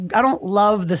don't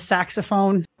love the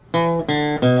saxophone.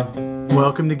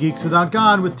 Welcome to Geeks Without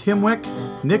God with Tim Wick,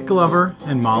 Nick Glover,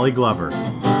 and Molly Glover.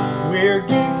 We're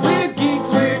geeks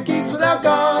without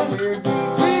God. We're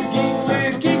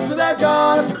geeks without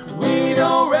God. We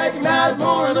don't recognize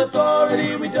moral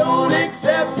authority. We don't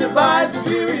accept divine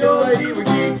superiority. We're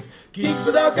geeks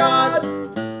without God.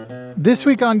 This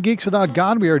week on Geeks Without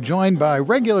God, we are joined by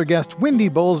regular guest Wendy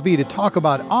Bowlesby to talk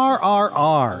about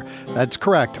RRR. That's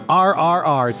correct,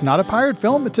 RRR. It's not a pirate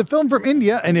film, it's a film from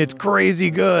India, and it's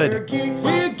crazy good. We're geeks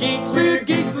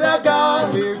without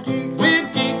God. We're geeks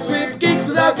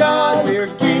without God.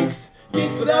 We're geeks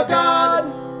without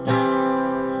God.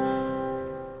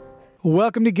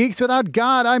 Welcome to Geeks Without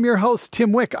God. I'm your host,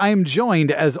 Tim Wick. I am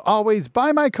joined, as always,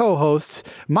 by my co-hosts,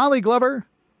 Molly Glover.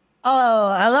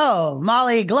 Oh, hello,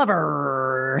 Molly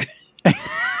Glover.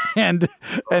 and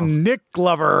Nick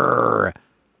Glover.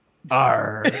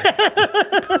 Arr.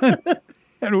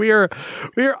 And we are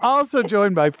also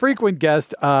joined by frequent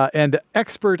guest and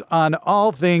expert on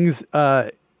all things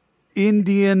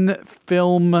Indian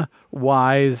film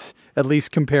wise, at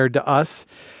least compared to us.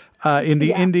 In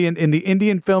the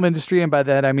Indian film industry, and by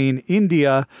that I mean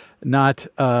India, not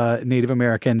Native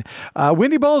American.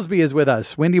 Wendy Bowlesby is with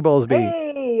us. Wendy Bowlesby.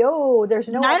 Hey, there's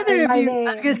no neither R in of my you. name.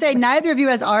 I was going to say neither of you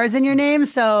has R's in your name,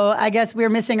 so I guess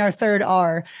we're missing our third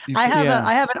R. I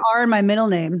have an R in my middle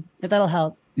name. If that'll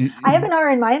help. I have an R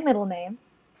in my middle name.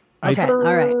 Okay, all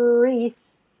right.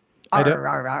 Reese. I don't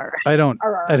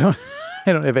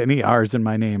have any R's in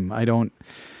my name. I don't.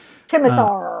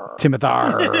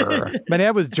 Timothar. My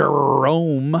name was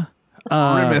Jerome.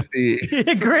 Rimothy.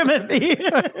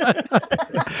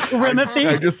 Rimothy.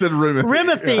 I just said Rimothy.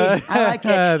 Rimothy. I like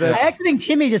it. I actually think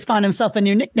Timmy just found himself a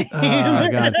new nickname. Oh,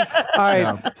 God. All right.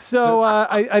 Yeah. So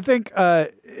I think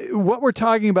what we're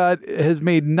talking about has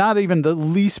made not even the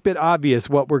least bit obvious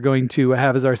what we're going to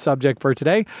have as our subject for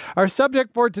today. Our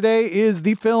subject for today is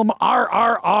the film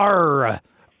RRR.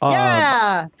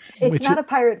 Yeah. It's not a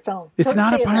pirate film. It's Don't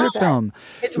not say a it like pirate that. film.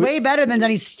 It's way better than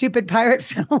any stupid pirate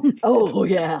film. Oh,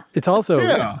 yeah. It's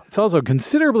also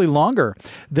considerably longer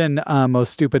than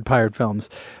most stupid pirate films,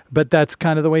 but that's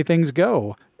kind of the way things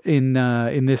go in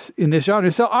this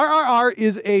genre. So RRR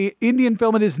is a Indian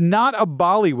film. It is not a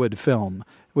Bollywood film,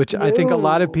 which I think a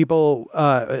lot of people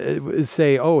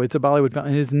say, "Oh, it's a Bollywood film,"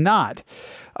 and it's not.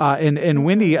 And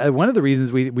Wendy, one of the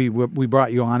reasons we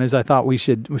brought you on is I thought we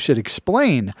should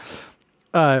explain,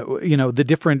 the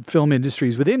different film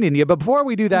industries within India. But before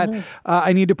we do that,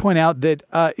 I need to point out that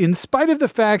in spite of the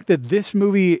fact that this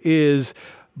movie is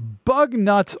bug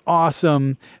nuts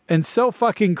awesome and so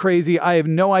fucking crazy, I have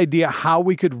no idea how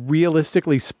we could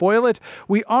realistically spoil it.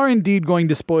 We are indeed going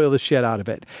to spoil the shit out of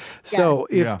it. So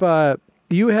if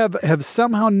you have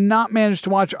somehow not managed to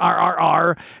watch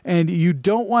RRR and you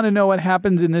don't want to know what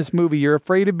happens in this movie, you're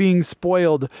afraid of being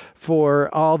spoiled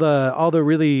for all the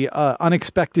really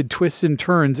unexpected twists and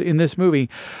turns in this movie,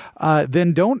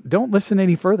 then don't listen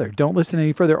any further. Don't listen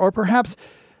any further. Or perhaps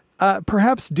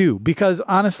do, because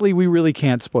honestly, we really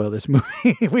can't spoil this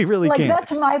movie. We really can't.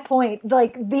 That's my point.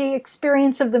 The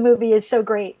experience of the movie is so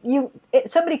great.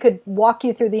 Somebody could walk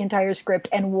you through the entire script,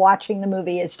 and watching the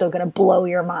movie is still going to blow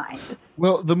your mind.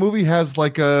 Well, the movie has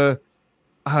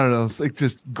it's like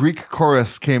just Greek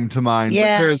chorus came to mind.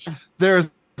 Yeah. There's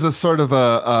a sort of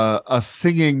a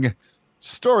singing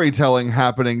storytelling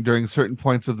happening during certain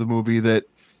points of the movie that,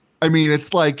 I mean,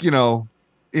 it's like,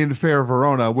 in Fair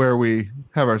Verona where we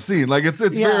have our scene. Like it's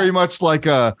very much like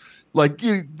how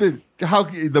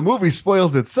the movie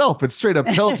spoils itself. It straight up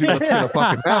tells you what's going to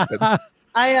fucking happen.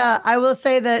 I will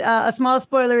say that a small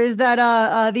spoiler is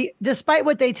that despite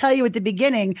what they tell you at the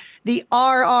beginning, the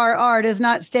RRR does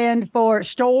not stand for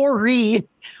story,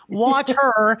 watch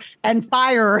her, and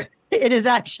fire. It is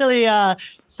actually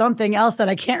something else that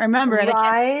I can't remember.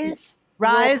 Rise,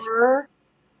 roar,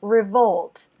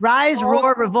 revolt. Rise,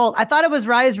 roar, revolt. I thought it was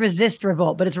rise, resist,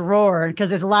 revolt, but it's roar because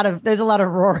there's a lot of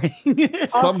roaring.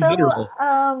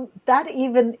 Also, that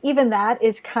even that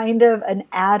is kind of an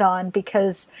add-on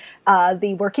because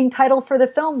the working title for the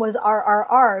film was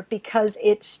RRR because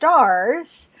it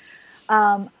stars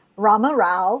Rama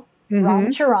Rao,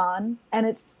 Ram Charan, and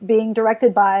it's being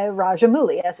directed by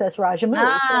Rajamouli, SS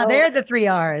Rajamouli. So they're the three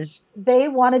R's. They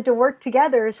wanted to work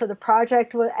together, so the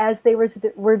project, as they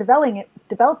were developing it,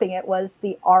 was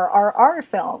the RRR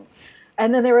film.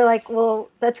 And then they were like, well,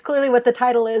 that's clearly what the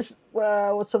title is.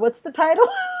 So what's the title?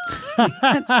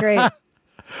 That's great.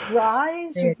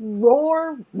 Rise,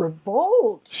 roar,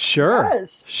 revolt. Sure.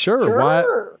 Yes.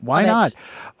 Sure. Why not?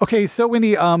 Okay, so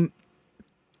Wendy,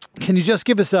 Can you just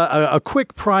give us a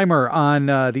quick primer on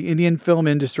the Indian film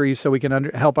industry so we can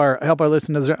help our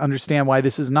listeners understand why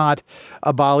this is not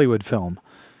a Bollywood film?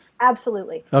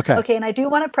 Absolutely. Okay. Okay, and I do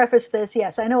want to preface this.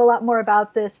 Yes, I know a lot more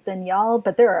about this than y'all,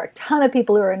 but there are a ton of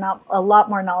people who are not a lot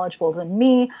more knowledgeable than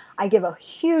me. I give a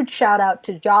huge shout out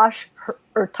to Josh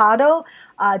Hurtado.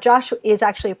 Josh is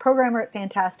actually a programmer at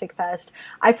Fantastic Fest.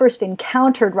 I first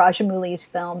encountered Rajamouli's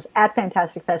films at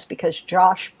Fantastic Fest because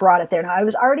Josh brought it there. Now, I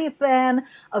was already a fan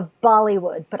of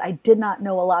Bollywood, but I did not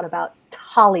know a lot about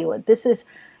Tollywood. This is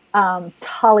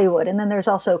Tollywood, and then there's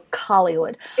also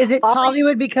Collywood. Is it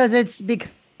Tollywood because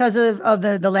of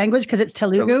the language, because it's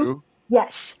Telugu?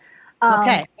 Yes.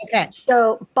 Okay.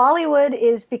 So Bollywood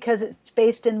is because it's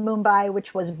based in Mumbai,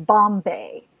 which was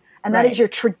Bombay. And that is your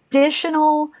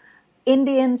traditional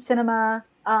Indian cinema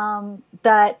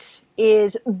that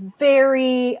is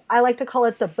very, I like to call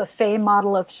it the buffet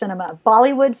model of cinema.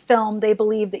 Bollywood film, they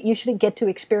believe that you should get to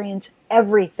experience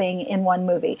everything in one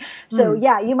movie. So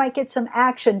you might get some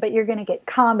action, but you're going to get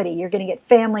comedy, you're going to get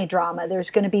family drama, there's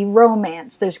going to be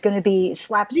romance, there's going to be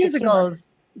slapstick musicals,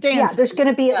 humor. dance. Yeah, there's going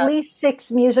to be at least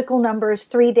 6 musical numbers,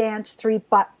 3 dance, 3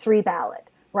 ballad,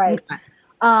 right? Okay.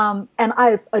 And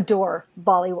I adore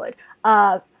Bollywood.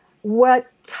 And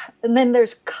then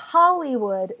there's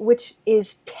Collywood, which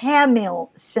is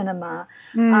Tamil cinema.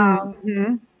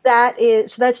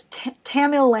 That's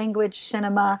Tamil language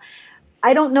cinema.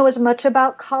 I don't know as much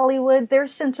about Collywood. Their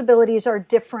sensibilities are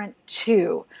different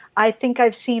too. I think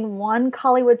I've seen one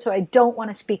Collywood, so I don't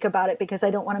want to speak about it because I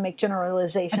don't want to make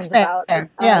generalizations about a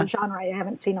genre I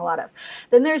haven't seen a lot of.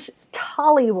 Then there's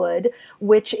Tollywood,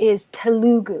 which is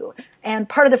Telugu. And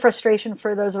part of the frustration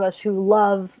for those of us who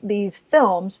love these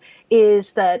films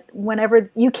is that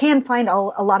whenever you can find a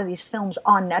lot of these films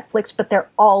on Netflix, but they're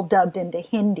all dubbed into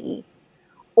Hindi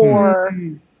or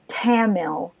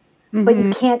Tamil. But you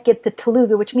can't get the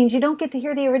Telugu, which means you don't get to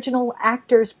hear the original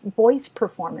actors' voice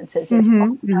performances. It's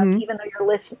even though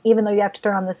even though you have to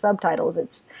turn on the subtitles.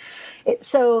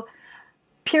 So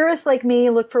purists like me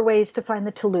look for ways to find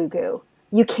the Telugu.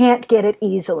 You can't get it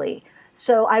easily.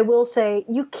 So I will say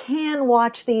you can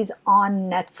watch these on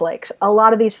Netflix. A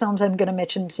lot of these films I'm going to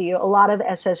mention to you, a lot of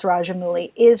S.S.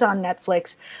 Rajamouli is on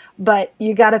Netflix, but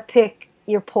you got to pick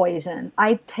your poison.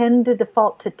 I tend to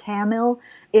default to Tamil,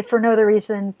 if for no other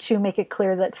reason to make it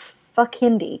clear that fuck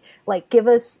Hindi. Like,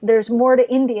 there's more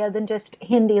to India than just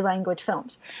Hindi language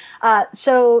films.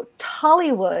 So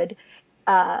Tollywood,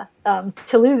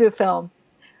 Telugu film,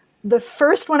 the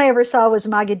first one I ever saw was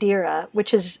Magadira,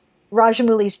 which is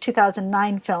Rajamouli's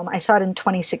 2009 film. I saw it in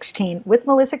 2016 with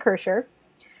Melissa Kirscher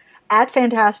at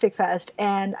Fantastic Fest,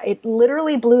 and it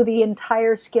literally blew the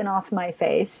entire skin off my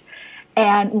face.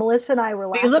 And Melissa and I were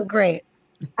laughing. You look great.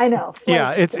 I know.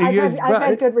 I've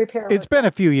had good repair. It's been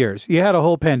a few years. You had a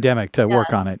whole pandemic to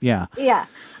work on it. Yeah. Yeah.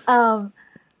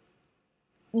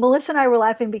 Melissa and I were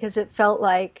laughing because it felt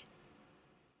like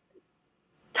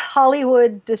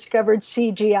Hollywood discovered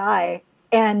CGI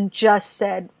and just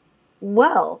said,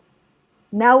 well,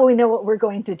 now we know what we're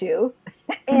going to do,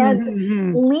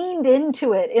 and leaned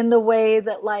into it in the way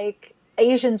that like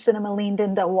Asian cinema leaned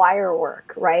into wire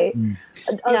work, right?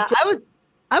 Yeah,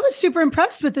 I was super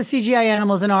impressed with the CGI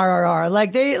animals in RRR.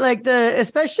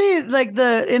 Especially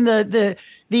the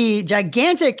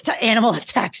gigantic animal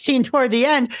attack scene toward the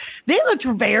end. They looked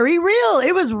very real.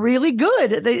 It was really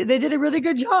good. They did a really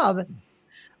good job.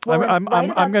 Well, I'm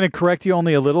going to correct you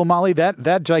only a little, Molly.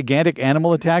 That gigantic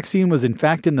animal attack scene was in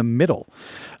fact in the middle.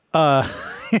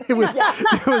 It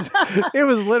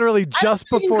was literally just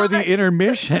before the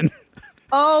intermission.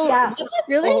 Oh, yeah.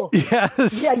 Really? Oh.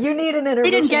 Yes. Yeah, you need an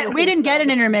intermission. We didn't get an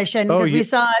intermission because we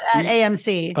saw it at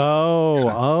AMC.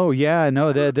 Oh, yeah.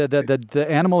 No, the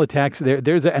animal attacks.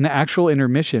 There's an actual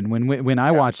intermission when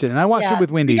I watched it, and I watched it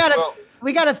with Wendy.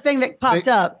 We got a thing that popped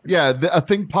up. Yeah, a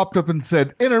thing popped up and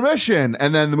said intermission,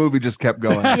 and then the movie just kept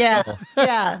going. Yeah.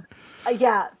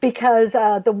 Because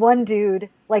the one dude,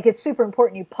 like, it's super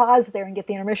important you pause there and get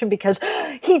the intermission because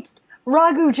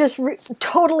Raghu just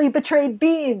totally betrayed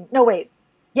Beam. No, wait.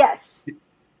 Yes.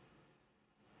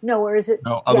 No, or is it?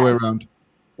 No, other way around.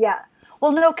 Yeah.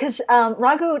 Well, no, because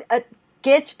Raghu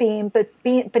gets Beam, but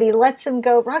he lets him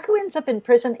go. Raghu ends up in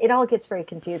prison. It all gets very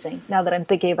confusing now that I'm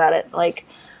thinking about it. Like,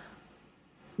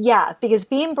 yeah, because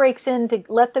Beam breaks in to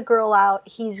let the girl out.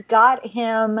 He's got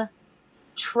him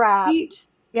trapped.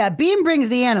 Beam brings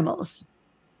the animals.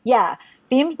 Yeah,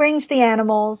 Beam brings the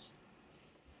animals.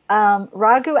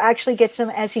 Raghu actually gets him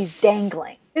as he's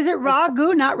dangling. Is it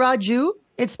Raghu, not Raju?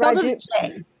 It's spelled Raju. with a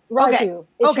J. Raju.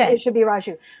 Okay. It should be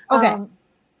Raju. Okay.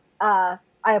 I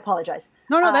apologize.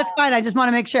 No, that's fine. I just want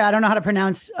to make sure. I don't know how to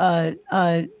pronounce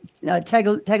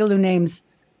Telugu names.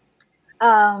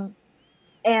 And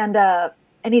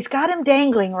he's got him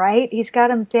dangling, right? He's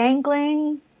got him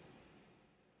dangling.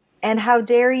 And how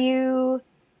dare you?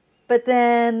 But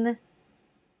it's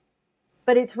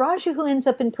Raju who ends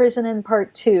up in prison in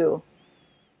part 2.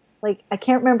 Like, I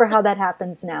can't remember how that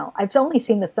happens now. I've only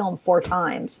seen the film 4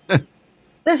 times.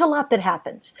 There's a lot that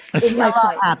happens. A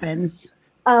lot happens.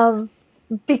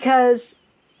 Because,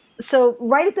 so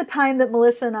right at the time that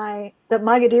Melissa and that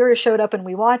Magadira showed up and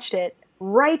we watched it,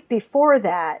 right before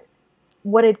that,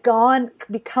 what had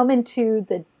become into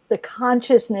the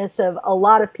consciousness of a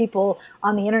lot of people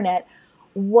on the internet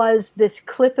was this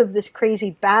clip of this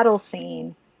crazy battle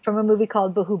scene from a movie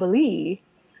called Bahubali,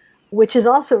 which is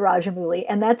also Rajamouli.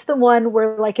 And that's the one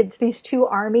where like it's these 2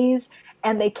 armies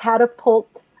and they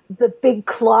catapult the big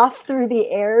cloth through the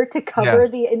air to cover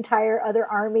the entire other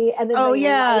army. And then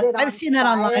I've seen that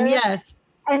online. Yes.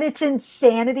 And it's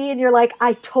insanity. And you're like,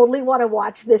 I totally want to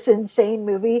watch this insane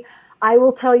movie. I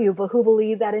will tell you,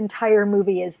 Bahubali, that entire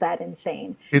movie is that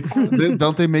insane. It's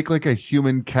don't they make like a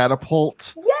human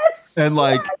catapult? Yes. And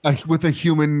like with a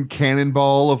human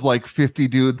cannonball of like 50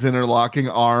 dudes interlocking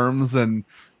arms, and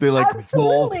they like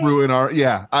bowl through an arm.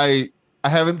 Yeah, I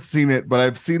haven't seen it, but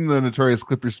I've seen the notorious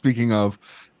clip you're speaking of,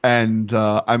 and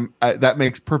that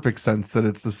makes perfect sense that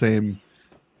it's the same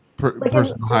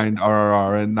person behind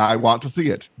RRR, and I want to see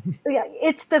it. Yeah,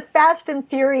 it's the Fast and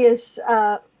Furious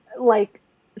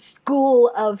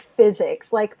school of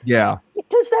physics. Like, yeah,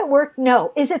 does that work?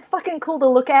 No. Is it fucking cool to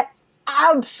look at?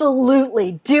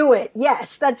 Absolutely. Do it.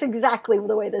 Yes, that's exactly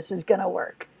the way this is gonna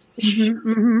work.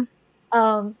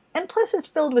 And plus it's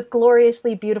filled with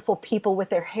gloriously beautiful people with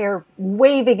their hair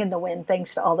waving in the wind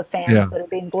thanks to all the fans that are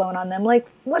being blown on them. Like,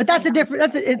 but that's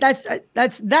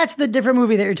that's the different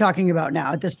movie that you're talking about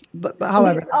now.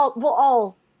 However,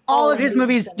 all of his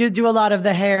movies do a lot of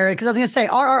the hair, because I was going to say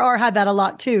RRR had that a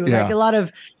lot too. Yeah. Like a lot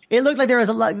of, it looked like there was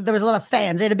a lot of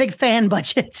fans. They had a big fan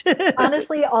budget.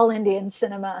 Honestly, all Indian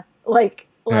cinema, are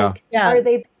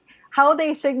they? How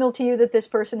they signal to you that this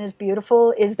person is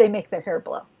beautiful is they make their hair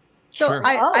blow. So sure.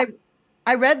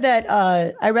 I read that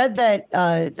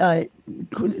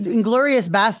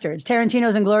Inglourious Bastards,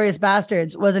 Tarantino's Inglourious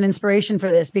Bastards was an inspiration for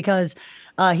this, because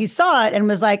he saw it and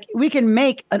was like, we can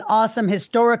make an awesome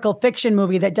historical fiction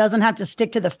movie that doesn't have to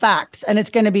stick to the facts, and it's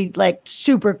going to be like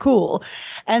super cool.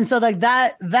 And so like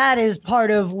that is part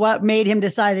of what made him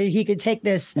decide that he could take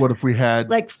this. What if we had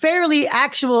like fairly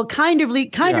actual kind of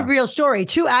real story,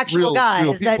 2 actual guys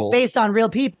real that's based on real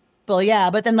people.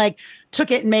 But then like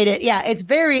took it and made it. Yeah, it's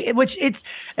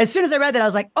as soon as I read that, I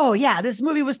was like, oh yeah, this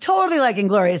movie was totally like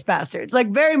Inglourious Bastards, like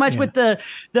very much with the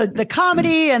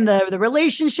comedy and the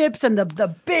relationships and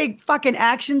the big fucking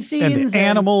action scenes and the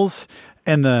animals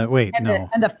and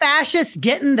the fascists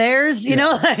getting theirs, you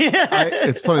know.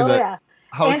 It's funny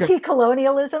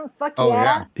anti-colonialism. Fuck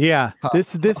yeah.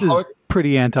 This is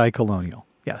pretty anti-colonial.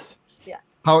 Yes. Yeah.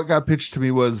 How it got pitched to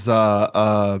me was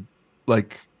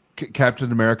like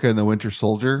Captain America and the Winter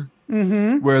Soldier,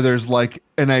 where there's like,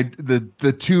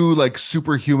 the 2 like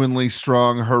superhumanly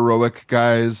strong heroic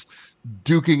guys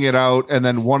duking it out, and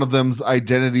then one of them's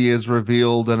identity is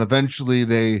revealed, and eventually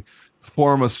they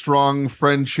form a strong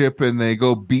friendship and they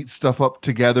go beat stuff up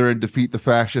together and defeat the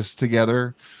fascists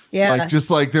together. Yeah, like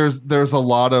just like there's a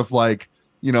lot of like,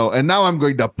 you know, and now I'm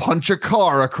going to punch a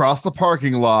car across the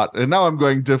parking lot, and now I'm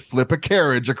going to flip a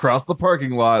carriage across the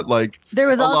parking lot. Like, there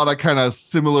was a lot of kind of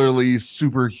similarly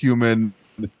superhuman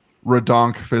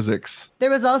redonk physics.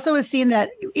 There was also a scene that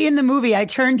in the movie I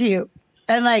turned to you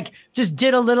and like just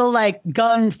did a little like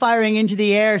gun firing into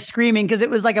the air screaming, because it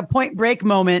was like a Point Break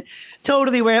moment,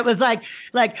 totally, where it was like,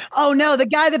 oh no, the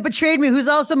guy that betrayed me, who's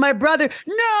also my brother,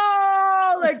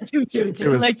 no, like it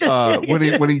was, like just,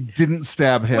 when he didn't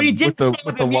stab him with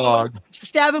the log,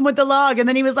 stab him with the log, and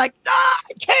then he was like, no,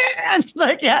 I can't.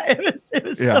 Like, yeah, it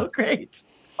was so great.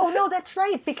 Oh no, that's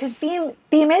right, because Beam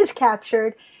is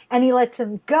captured and he lets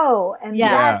him go, and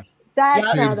that's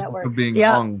how that works.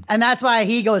 And that's why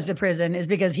he goes to prison, is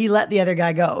because he let the other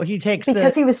guy go. He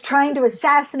he was trying to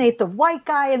assassinate the white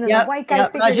guy, and then the white guy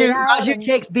figured it out. Raju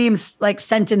takes Beam's like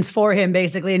sentence for him,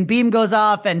 basically, and Beam goes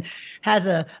off and has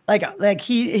a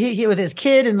he with his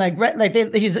kid, and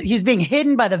he's being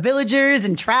hidden by the villagers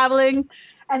and traveling,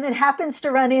 and then happens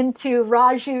to run into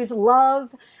Raju's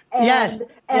love.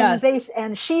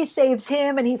 And she saves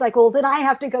him, and he's like, well, then I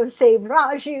have to go save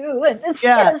Raju, and it's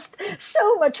just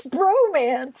so much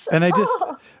bromance. And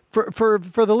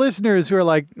for the listeners who are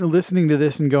like listening to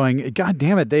this and going, God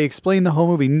damn it, they explained the whole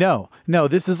movie. No,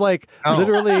 this is like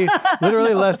literally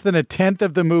less than a tenth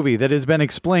of the movie that has been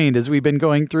explained as we've been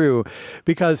going through,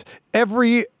 because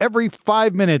every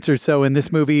 5 minutes or so in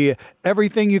this movie,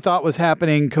 everything you thought was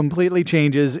happening completely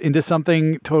changes into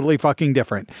something totally fucking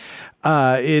different.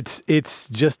 It's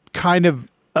just kind of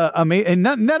amazing, and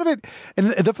none of it.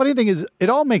 And the funny thing is, it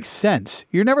all makes sense.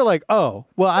 You're never like, oh,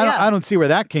 well, I don't see where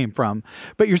that came from,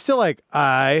 but you're still like,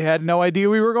 I had no idea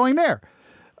we were going there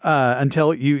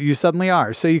until you suddenly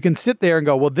are. So you can sit there and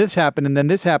go, well, this happened, and then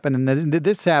this happened, and then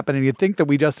this happened, and you think that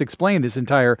we just explained this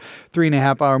entire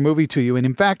 3.5 hour movie to you, and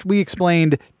in fact, we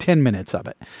explained 10 minutes of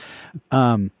it.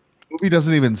 Movie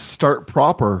doesn't even start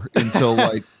proper until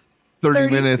like 30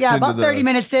 minutes. Yeah, about 30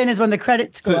 minutes in is when the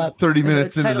credits go up. 30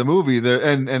 minutes into the movie there,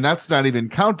 and that's not even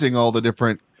counting all the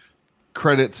different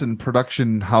credits and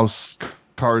production house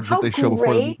cards that they show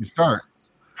before the movie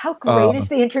starts. How great is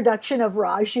the introduction of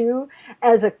Raju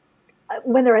as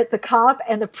when they're at the COP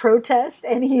and the protest,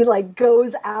 and he like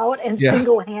goes out and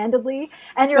single-handedly,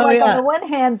 and you're on the one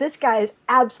hand, this guy is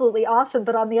absolutely awesome,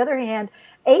 but on the other hand,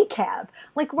 ACAB,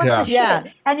 like what the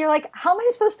shit? And you're like, how am I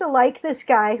supposed to like this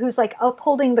guy who's like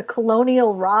upholding the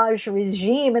colonial Raj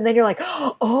regime? And then you're like,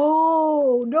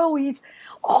 oh no, is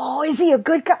he a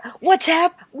good guy? What's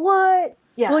happened? What?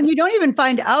 Yeah. Well, and you don't even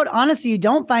find out, honestly, you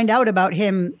don't find out about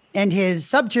him and his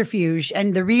subterfuge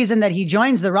and the reason that he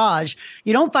joins the Raj.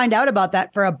 You don't find out about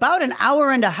that for about an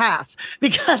hour and a half,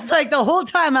 because like the whole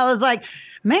time I was like,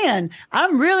 man,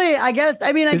 I'm really, I guess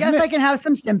I can have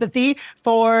some sympathy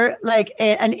for like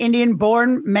an Indian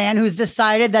born man who's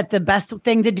decided that the best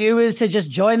thing to do is to just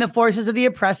join the forces of the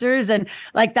oppressors. And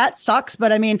like, that sucks.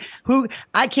 But I mean,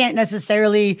 I can't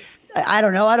necessarily, I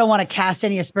don't know. I don't want to cast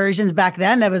any aspersions back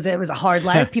then. It was a hard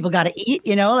life. People got to eat,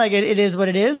 like it is what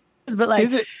it is. But like,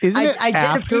 isn't it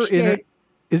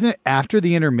after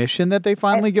the intermission that they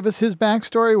finally give us his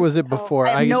backstory? Was it before?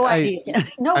 I have no idea.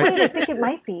 No, wait, I think it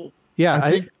might be. Yeah,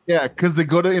 I think because they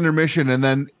go to intermission, and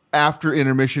then after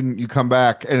intermission you come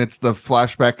back and it's the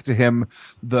flashback to him,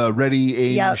 the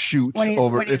ready aim shoot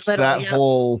over. It's little, that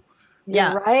whole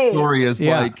story is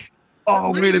like,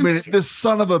 oh, wait a minute, this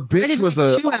son of a bitch was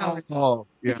 2 hours.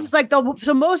 It was like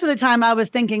so most of the time I was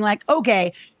thinking like,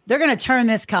 okay, they're gonna turn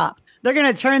this cop. They're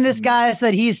gonna turn this guy so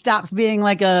that he stops being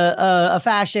like a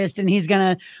fascist, and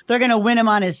they're gonna win him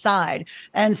on his side.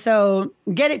 And so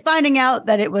finding out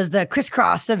that it was the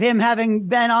crisscross of him having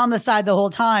been on the side the whole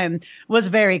time was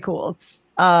very cool.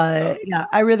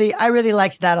 I really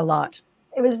liked that a lot.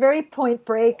 It was very Point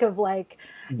Break of like,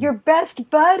 your best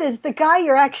bud is the guy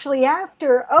you're actually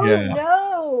after. Oh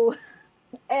no.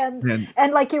 And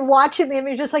like you're watching them,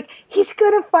 you're just like, he's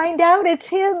gonna find out it's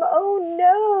him. Oh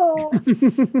no.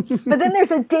 But then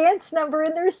there's a dance number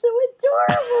and they're so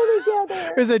adorable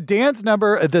together. There's a dance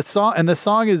number, the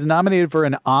song is nominated for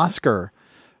an Oscar.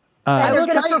 And they're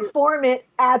gonna perform it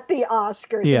at the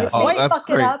Oscars. Yeah.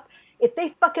 If they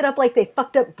fuck it up like they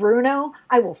fucked up Bruno,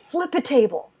 I will flip a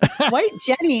table. White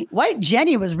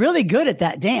Jenny was really good at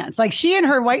that dance. Like she and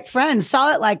her white friends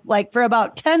saw it like for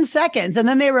about 10 seconds, and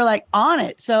then they were like on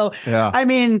it. So I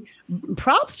mean,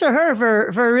 props to her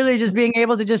for really just being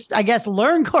able to just, I guess,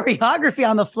 learn choreography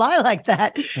on the fly like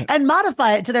that and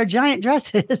modify it to their giant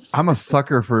dresses. I'm a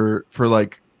sucker for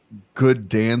like good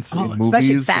dance in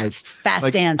movies, fast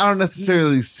like, dance. I don't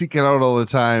necessarily seek it out all the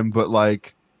time, but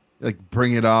like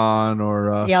Bring It On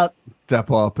or Step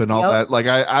Up and all that. Like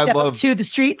I love To the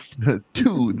Streets.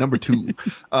 number 2.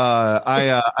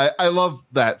 I love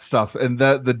that stuff, and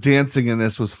that the dancing in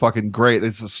this was fucking great.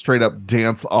 It's a straight up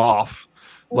dance off.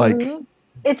 Like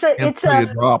it's a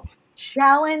drop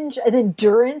challenge, an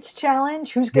endurance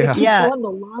challenge. Who's going to keep going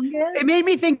the longest? It made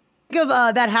me think of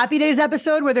that Happy Days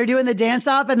episode where they're doing the dance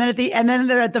off, and then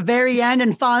they're at the very end,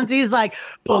 and Fonzie's like,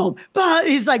 boom, boom,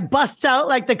 he's like busts out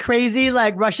like the crazy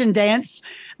like Russian dance,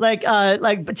 like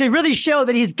to really show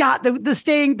that he's got the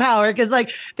staying power, because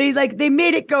they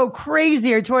made it go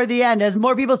crazier toward the end as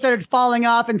more people started falling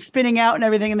off and spinning out and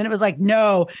everything, and then it was like,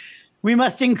 no, we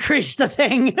must increase the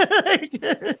thing.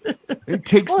 It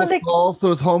takes the fall so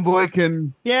his homeboy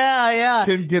can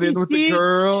get in with the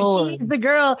girl. He sees the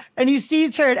girl, and he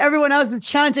sees her, and everyone else is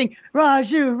chanting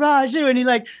Raju, Raju, and he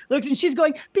like looks, and she's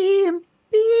going beam,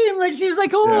 beam, like she's like,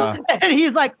 oh, and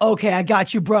he's like, okay, I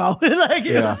got you, bro. Like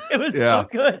it was so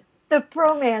good. The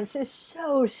bromance is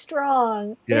so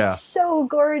strong. Yeah. It's so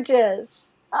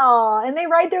gorgeous. Oh, and they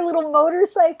ride their little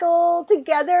motorcycle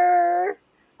together.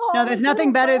 No, there's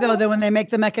nothing better though than when they make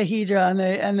the mechahedra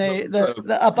and they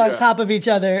up on top of each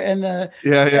other and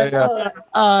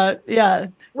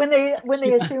when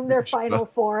they assume their final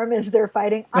form as they're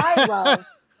fighting. I love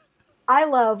I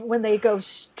love when they go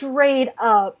straight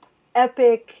up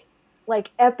epic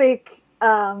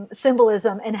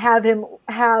symbolism and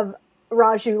have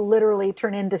Raju literally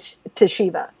turn into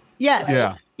Shiva. Yes.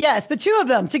 Yeah. Yes, the two of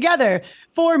them together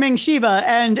forming Shiva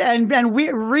and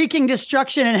wreaking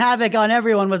destruction and havoc on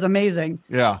everyone was amazing.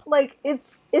 Yeah. Like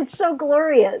it's so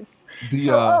glorious.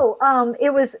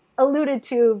 It was alluded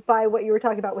to by what you were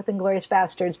talking about with Inglourious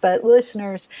Bastards, but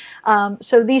listeners,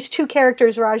 so these two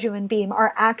characters, Raju and Bheem,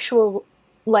 are actual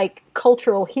like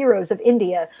cultural heroes of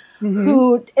India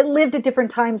who lived at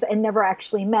different times and never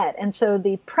actually met. And so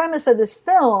the premise of this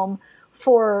film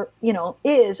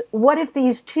is what if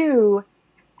these two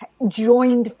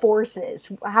joined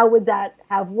forces? How would that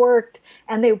have worked?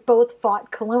 And they both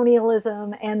fought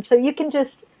colonialism. And so you can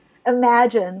just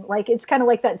imagine, like, it's kind of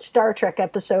like that Star Trek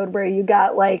episode where you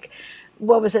got like,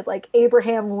 what was it, like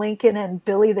Abraham Lincoln and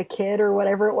Billy the Kid or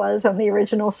whatever it was on the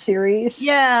original series.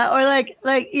 Yeah, or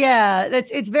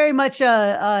it's very much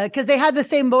because they had the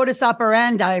same modus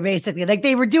operandi basically. Like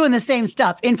they were doing the same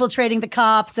stuff, infiltrating the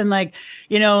cops and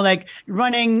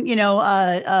running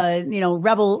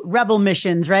rebel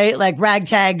missions, right? Like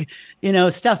ragtag,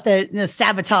 stuff that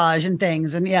sabotage and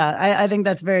things. And yeah, I think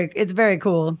it's very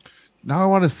cool. Now I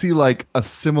want to see like a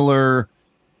similar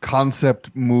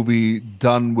concept movie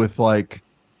done with like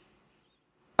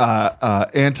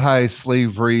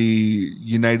anti-slavery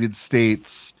United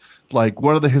States. Like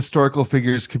one of the historical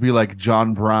figures could be like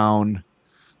John Brown.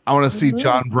 I want to see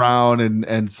John Brown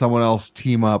and someone else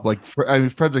team up. Like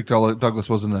Frederick Douglass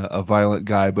wasn't a violent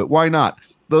guy, but why not?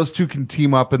 Those two can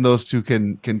team up and those two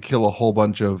can kill a whole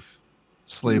bunch of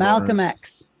slave Malcolm owners.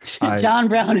 X. John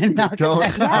Brown and Malcolm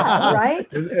X. Yeah, right?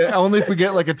 Only if we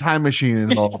get like a time machine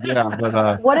involved. Yeah,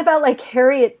 but what about like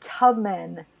Harriet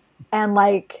Tubman and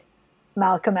like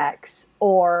Malcolm X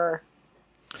or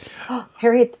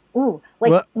Harriet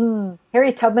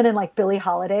Tubman and like Billie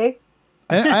Holiday?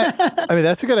 I mean,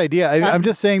 that's a good idea. I'm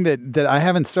just saying that I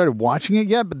haven't started watching it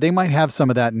yet, but they might have some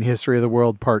of that in History of the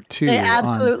World Part 2. They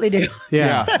absolutely do.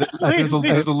 Yeah. There's a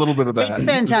little bit of that. It's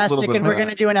fantastic, and we're going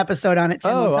to do an episode on it.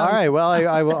 Oh, all right.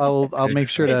 Well, I'll make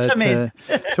sure to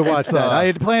watch that. I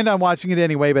had planned on watching it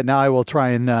anyway, but now I will try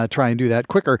and do that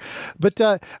quicker. But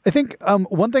I think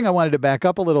one thing I wanted to back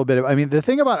up a little bit. I mean, the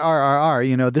thing about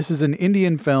RRR, this is an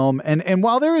Indian film, and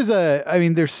while there's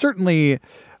certainly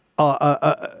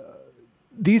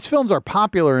these films are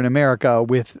popular in America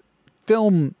with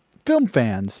film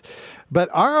fans, but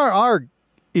RRR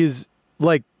is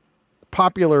like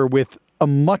popular with a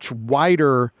much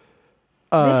wider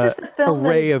this is the film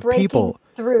array that is of people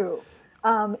through.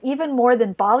 Even more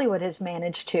than Bollywood has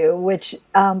managed to, which,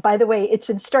 by the way,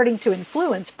 it's starting to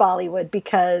influence Bollywood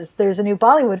because there's a new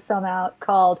Bollywood film out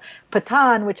called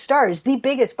Pathan, which stars the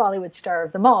biggest Bollywood star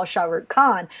of them all, Shah Rukh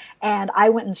Khan. And I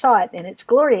went and saw it, and it's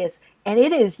glorious. And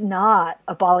it is not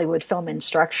a Bollywood film in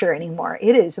structure anymore.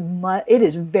 It is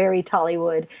very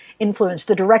Tollywood influenced.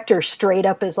 The director straight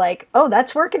up is like, "Oh,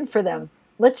 that's working for them.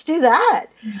 Let's do that."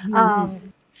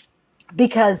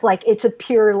 Because like it's a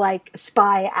pure like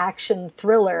spy action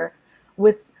thriller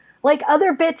with like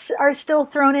other bits are still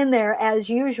thrown in there as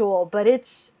usual, but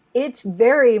it's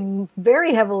very,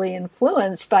 very heavily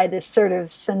influenced by this sort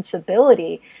of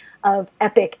sensibility of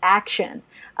epic action.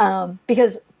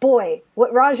 Because boy,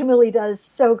 what Rajamouli does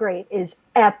so great is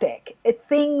epic.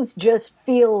 Things just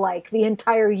feel like the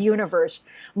entire universe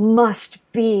must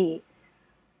be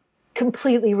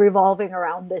completely revolving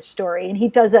around this story. And he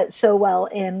does that so well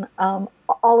in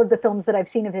all of the films that I've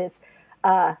seen of his.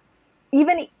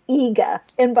 Even Ega.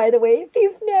 And by the way, if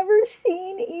you've never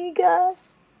seen Ega,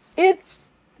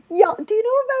 it's... Yeah, do you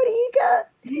know about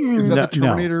Ega? Is that the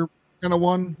Terminator kind of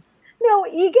one? No,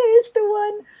 Ega is the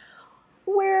one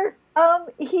where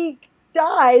he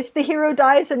dies, the hero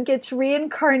dies and gets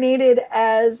reincarnated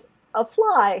as a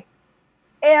fly.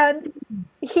 And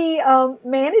he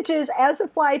manages as a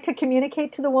fly to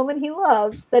communicate to the woman he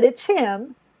loves that it's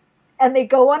him. And they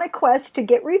go on a quest to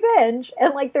get revenge.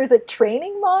 And like there's a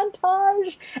training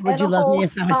montage. Would you love me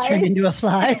if I was turned into a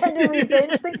fly? And a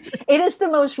revenge thing. It is the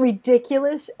most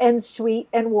ridiculous and sweet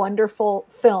and wonderful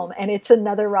film. And it's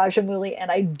another Rajamouli. And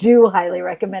I do highly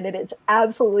recommend it. It's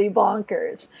absolutely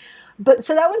bonkers. But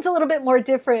so that one's a little bit more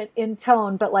different in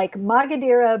tone, but like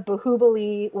Magadira,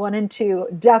 Bahubali 1 and 2,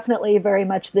 definitely very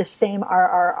much this same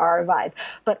RRR vibe.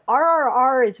 But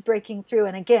RRR is breaking through,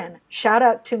 and again, shout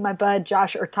out to my bud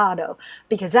Josh Hurtado,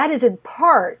 because that is in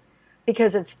part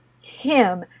because of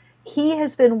him. He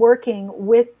has been working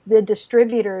with the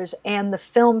distributors and the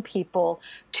film people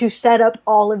to set up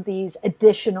all of these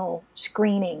additional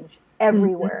screenings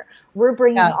everywhere. We're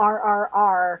bringing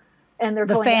RRR and they're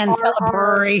The calling fan it RR,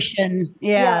 celebration.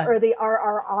 Yeah. or the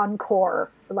RR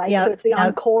encore, like Yep, so it's the yep.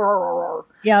 encore.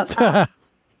 Yep.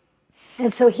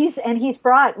 And so he's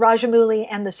brought Rajamouli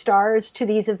and the stars to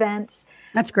these events.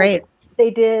 That's great.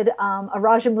 They did a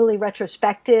Rajamouli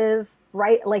retrospective,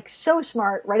 right? Like so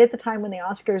smart. Right at the time when the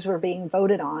Oscars were being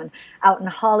voted on out in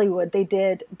Hollywood, they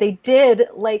did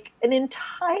like an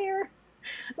entire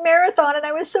marathon, and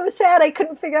I was so sad I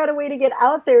couldn't figure out a way to get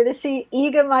out there to see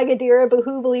Iga Magadira,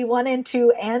 Bahubali 1 and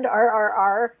 2, and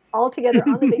RRR all together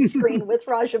on the big screen with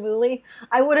Rajamouli.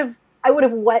 I would have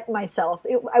wet myself.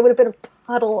 I would have been a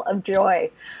puddle of joy.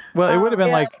 Well, it would have been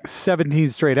yeah. like 17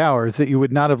 straight hours that you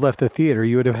would not have left the theater.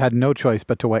 You would have had no choice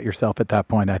but to wet yourself at that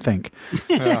point, I think.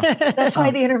 Yeah. That's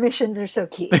why the intermissions are so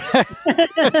key.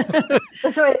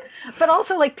 That's why, but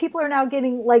also like people are now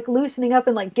getting like loosening up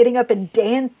and like getting up and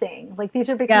dancing. Like these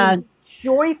are becoming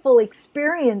joyful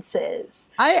experiences.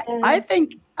 I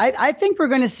think we're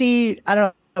going to see. I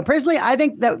don't know. Personally, I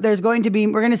think that we're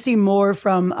going to see more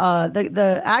from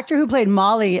the actor who played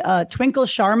Molly, Twinkle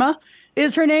Sharma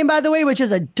is her name, by the way, which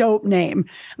is a dope name.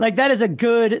 Like that is a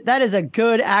good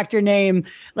actor name.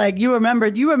 Like you remember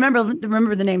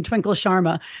the name Twinkle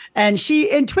Sharma, and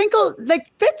Twinkle like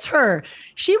fits her.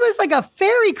 She was like a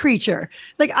fairy creature.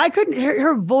 Like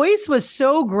her voice was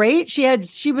so great.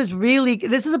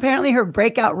 This is apparently her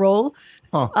breakout role.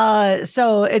 Huh.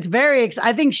 So it's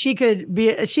I think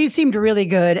she seemed really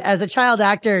good as a child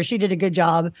actor. She did a good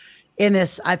job in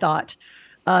this, I thought.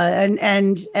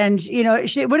 And you know,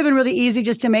 it would have been really easy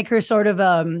just to make her sort of,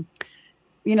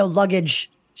 you know,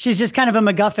 luggage. She's just kind of a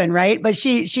MacGuffin, right? But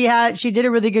she did a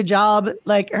really good job.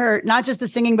 Like her, not just the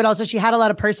singing, but also she had a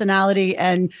lot of personality,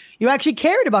 and you actually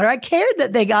cared about her. I cared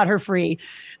that they got her free.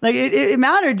 Like it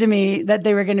mattered to me that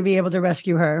they were going to be able to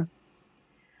rescue her.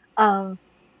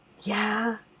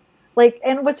 Yeah. Like,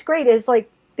 and what's great is like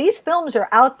these films are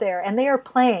out there and they are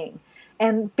playing.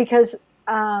 And because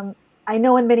I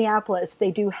know in Minneapolis they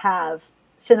do have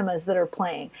cinemas that are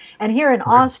playing. And here in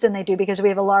Austin they do, because we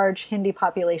have a large Hindi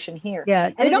population here. Yeah.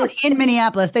 And They don't in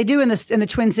Minneapolis. They do in the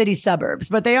Twin Cities suburbs,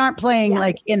 but they aren't playing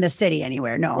like in the city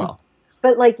anywhere. No. Well.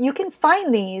 But like you can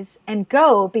find these and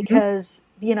go because,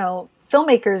 you know,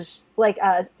 filmmakers like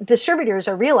distributors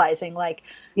are realizing like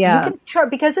you can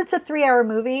because it's a 3-hour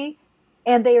movie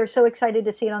and they are so excited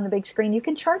to see it on the big screen, you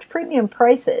can charge premium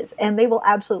prices and they will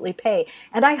absolutely pay.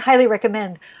 And I highly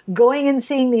recommend going and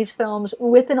seeing these films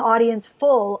with an audience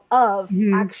full of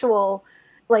actual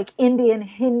like Indian,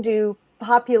 Hindu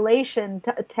population,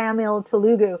 Tamil,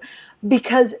 Telugu,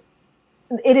 because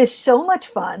it is so much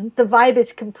fun. The vibe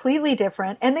is completely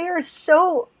different. And they are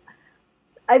so,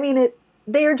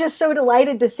 they are just so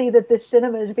delighted to see that this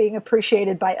cinema is being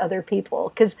appreciated by other people.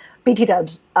 Because BT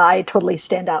Dubs, I totally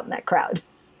stand out in that crowd.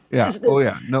 Yeah. Oh,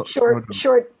 yeah. No,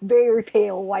 short, very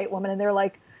pale white woman. And they're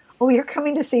like, oh, you're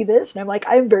coming to see this? And I'm like,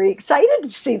 I'm very excited to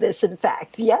see this, in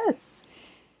fact. Yes.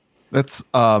 That's,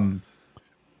 we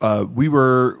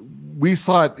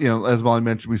saw it, you know, as Molly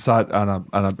mentioned, we saw it on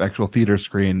an actual theater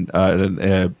screen at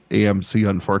an AMC,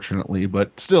 unfortunately,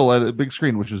 but still at a big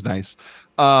screen, which is nice.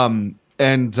 And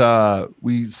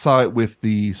we saw it with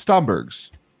the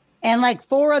Stombergs. And like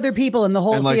 4 other people in the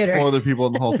whole theater. 4 other people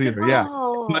in the whole theater, yeah.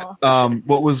 Oh. But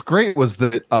what was great was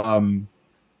that, you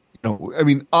know, I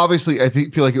mean, obviously, I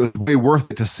feel like it was way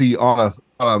worth it to see on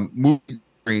a movie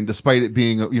screen, despite it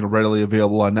being, you know, readily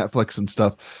available on Netflix and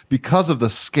stuff, because of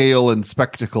the scale and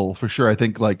spectacle. For sure, I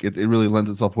think like it really lends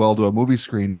itself well to a movie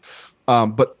screen.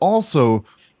 But also,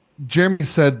 Jeremy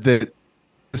said that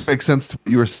this makes sense to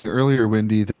what you were saying earlier,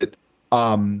 Wendy, that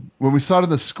when we saw it on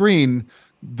the screen,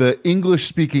 the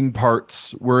English-speaking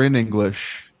parts were in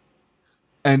English,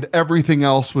 and everything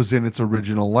else was in its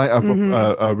original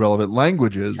relevant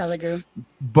languages. Telugu.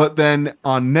 But then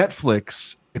on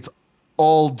Netflix, it's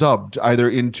all dubbed either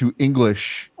into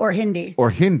English Or Hindi.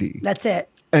 That's it.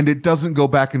 And it doesn't go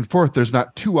back and forth. There's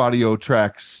not 2 audio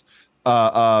tracks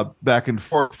back and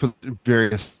forth for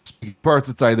various parts.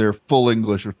 It's either full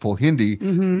English or full Hindi.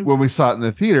 When we saw it in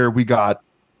the theater, we got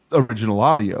original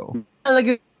audio.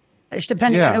 Telugu,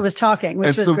 depending on who was talking,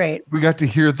 which was great. We got to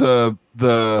hear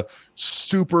the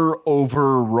super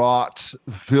overwrought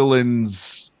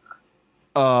villains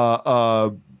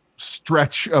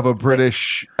stretch of a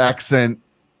British accent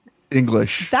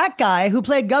English. That guy who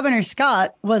played Governor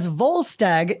Scott was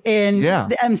Volstagg in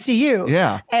the MCU.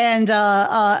 Yeah. And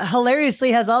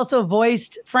hilariously has also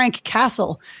voiced Frank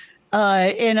Castle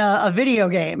in a video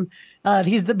game.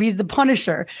 He's the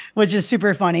Punisher, which is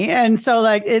super funny. And so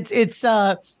like it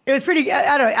was pretty,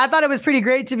 I don't know, I thought it was pretty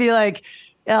great to be like,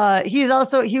 he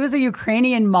was a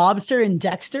Ukrainian mobster in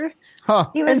Dexter. Huh.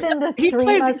 He was in the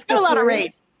Three Musketeers. Got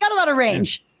a lot of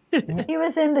range. He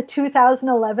was in the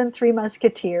 2011 Three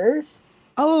Musketeers.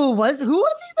 Oh, who was he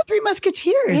in the Three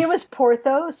Musketeers? He was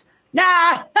Porthos.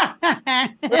 Nah.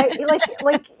 Right?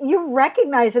 Like you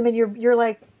recognize him, and you're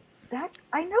like, that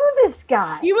I know this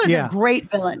guy. He was a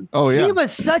great villain. Oh yeah, he was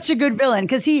such a good villain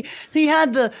because he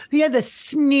had the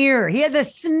sneer. He had the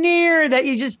sneer that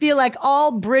you just feel like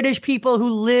all British people who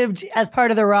lived as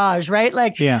part of the Raj, right?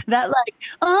 Like that. Like,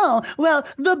 oh well,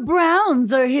 the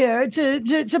Browns are here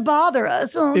to bother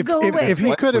us. Oh, go away. If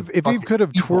he could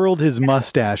have twirled his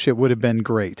mustache, it would have been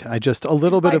great. A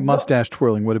little bit of mustache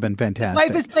twirling would have been fantastic. His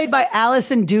wife is played by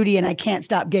Alison Doody, and I can't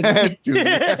stop giggling.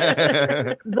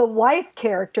 The wife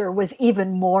character was even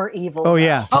more evil. Oh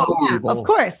yeah. Of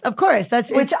course.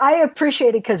 Which I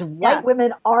appreciated because white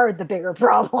women are the bigger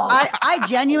problem. I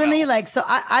genuinely I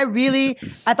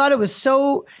thought it was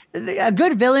so, a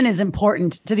good villain is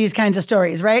important to these kinds of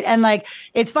stories, right? And like,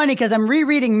 it's funny because I'm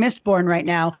rereading Mistborn right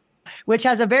now, which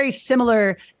has a very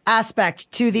similar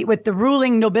aspect to with the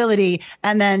ruling nobility,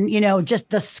 and then just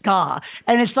the ska,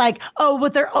 and it's like, oh,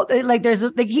 but they're like, they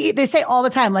say all the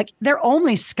time, like, they're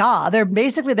only ska, they're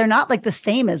not like the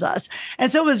same as us.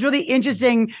 And so it was really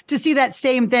interesting to see that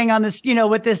same thing on this,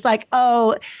 with this, like,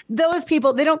 oh, those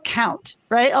people, they don't count,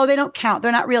 right? Oh, they don't count,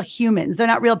 they're not real humans, they're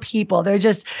not real people, they're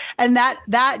just, and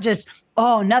that just,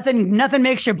 oh, nothing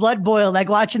makes your blood boil like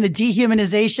watching the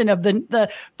dehumanization of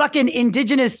the fucking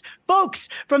indigenous folks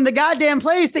from the goddamn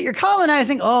place that you're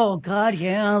colonizing. Oh God,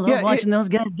 yeah, I love watching those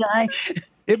guys die.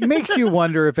 It makes you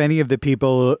wonder if any of the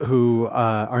people who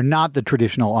are not the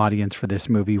traditional audience for this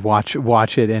movie watch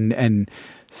it and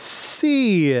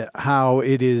see how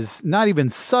it is not even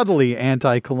subtly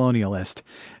anti-colonialist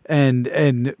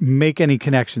and make any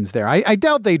connections there. I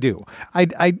doubt they do.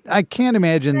 I can't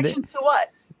imagine Connection to what?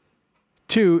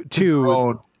 To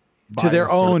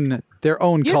their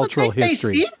own cultural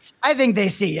history. They see it? I think they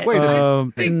see it. Wait, I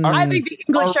think the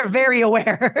English are very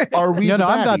aware. Are we? No,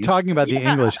 I'm not talking about the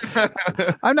English.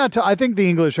 I think the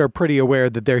English are pretty aware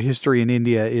that their history in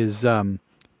India is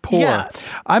poor. Yeah.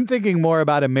 I'm thinking more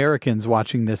about Americans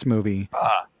watching this movie.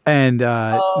 And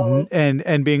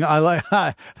being, I like,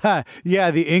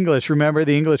 the English. Remember,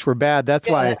 the English were bad. That's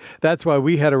why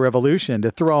we had a revolution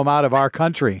to throw them out of our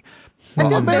country.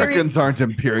 Well, Americans aren't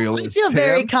imperialists. I feel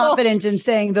very confident in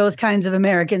saying those kinds of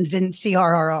Americans didn't see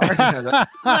RRR.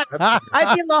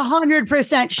 I feel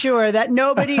 100% sure that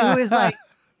nobody who is like,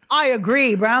 I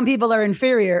agree, brown people are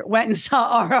inferior, went and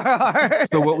saw RRR.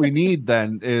 So what we need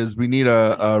then is we need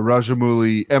a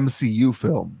Rajamouli MCU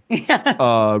film.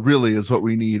 Really is what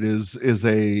we need is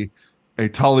a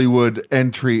Tollywood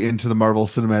entry into the Marvel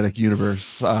Cinematic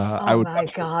Universe.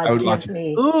 Give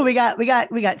me. Ooh, we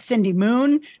got Cindy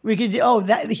Moon. We could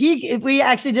if we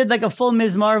actually did like a full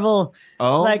Ms. Marvel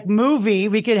like movie,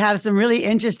 we could have some really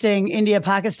interesting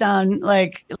India-Pakistan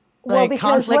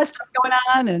conflict stuff going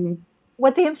on. And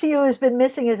what the MCU has been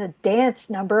missing is a dance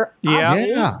number.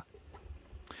 Yeah.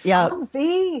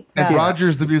 And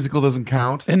Rogers the musical doesn't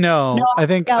count. No, I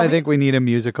think we need a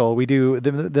musical. We do. The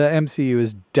MCU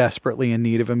is desperately in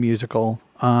need of a musical.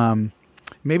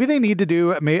 Maybe they need to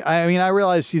do. I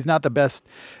realize she's not the best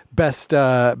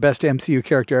MCU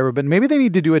character ever, but maybe they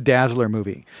need to do a Dazzler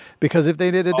movie, because if they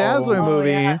did a Dazzler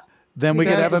movie, then we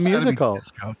could have a musical.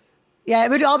 Yeah, it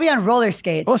would all be on roller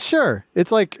skates. Well, sure.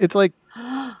 It's like.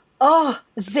 Oh,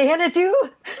 Xanadu.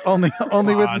 Only with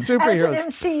the superheroes. As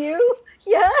an MCU.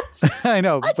 Yes. I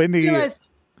know.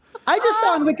 I just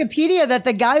saw on Wikipedia that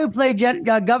the guy who played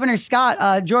Governor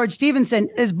Scott, George Stevenson,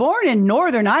 is born in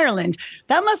Northern Ireland.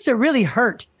 That must have really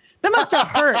hurt. That must have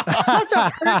hurt. Must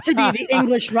have hurt to be the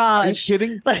English Raj. Are you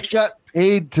kidding? He got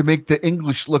paid to make the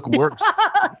English look worse.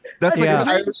 That's like an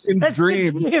Irishman's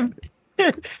dream.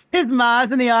 His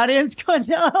mom's in the audience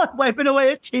going, wiping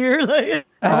away a tear. Like,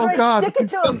 God, stick it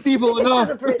to him. People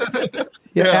enough.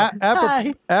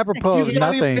 Apropos of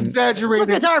nothing. Exaggerated.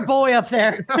 Look, it's our boy up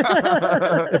there.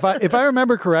 If I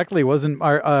remember correctly, wasn't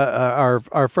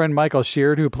our friend Michael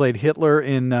Sheard, who played Hitler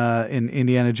in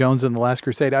Indiana Jones and the Last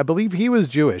Crusade? I believe he was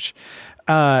Jewish,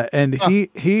 and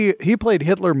he played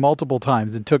Hitler multiple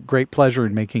times and took great pleasure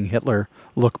in making Hitler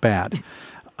look bad.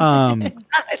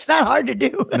 It's not hard to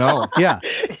do. No. Yeah.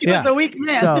 He was a weak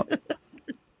man. So,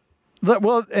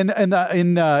 well,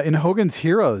 in Hogan's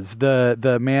Heroes,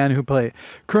 the man who played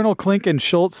Colonel Klink and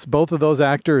Schultz, both of those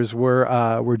actors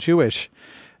were Jewish,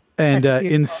 and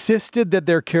insisted that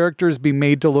their characters be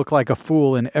made to look like a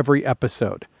fool in every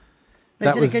episode.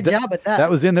 They did a good job with that.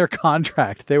 That was in their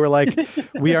contract. They were like,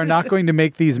 we are not going to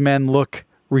make these men look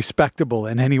respectable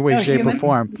in any way, shape, or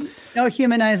form. No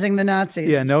humanizing the Nazis.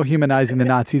 Yeah, no humanizing the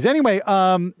Nazis. Anyway,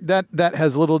 that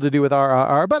has little to do with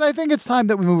RRR, but I think it's time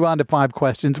that we move on to 5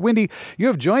 questions. Wendy, you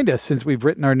have joined us since we've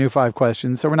written our new 5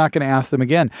 questions, so we're not going to ask them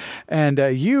again. And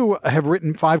you have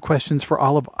written 5 questions for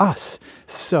all of us.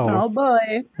 So,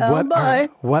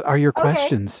 what are your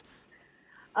questions?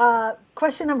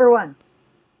 Question number 1.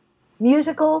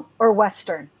 Musical or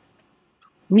Western?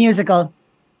 Musical.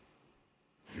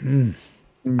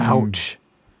 Ouch.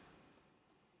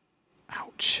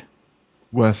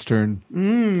 Western.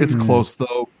 It's close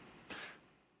though.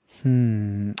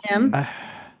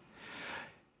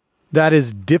 That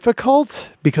is difficult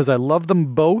because I love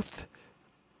them both,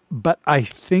 but I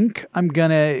think I'm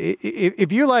gonna.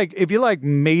 If you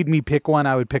made me pick one,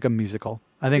 I would pick a musical.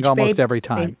 I think almost every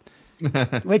time.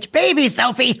 Which baby,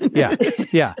 Sophie? Yeah.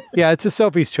 It's a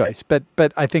Sophie's choice, but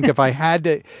I think if I had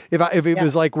to, if it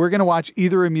was like we're gonna watch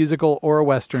either a musical or a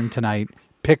Western tonight,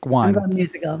 pick one. I'm going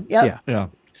musical. Yep. Yeah.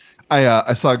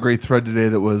 I saw a great thread today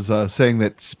that was saying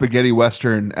that spaghetti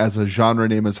Western as a genre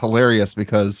name is hilarious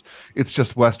because it's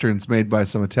just Westerns made by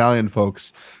some Italian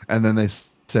folks, and then they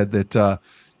said that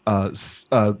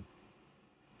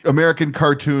American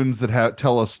cartoons that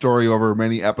tell a story over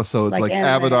many episodes, like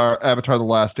Avatar: The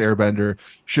Last Airbender,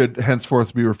 should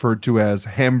henceforth be referred to as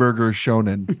hamburger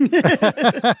shonen.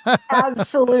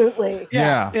 Absolutely.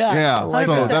 Yeah.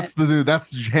 So that's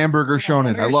the hamburger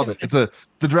shonen. I love it. It's the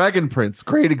Dragon Prince,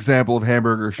 great example of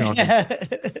hamburger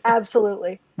shonen.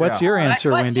 Absolutely. What's your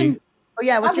answer, Wendy? Oh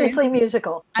yeah, obviously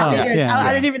musical. I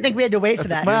didn't even think we had to wait for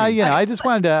that. Well, I just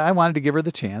wanted to give her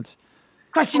the chance.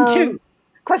 Question 2.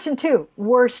 Question 2,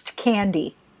 worst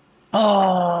candy.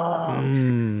 Oh.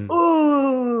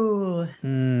 Ooh.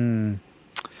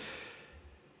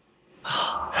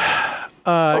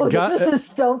 This is a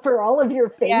stump for all of your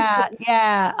faces.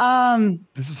 Yeah.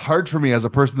 This is hard for me as a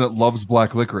person that loves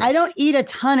black licorice. I don't eat a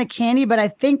ton of candy, but I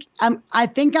think I'm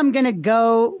gonna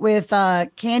go with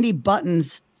candy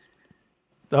buttons.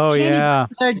 Oh, candy yeah.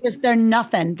 They're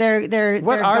nothing. They're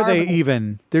what are garbage. they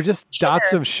even? They're just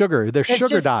dots of sugar. They're sugar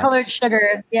just dots. Colored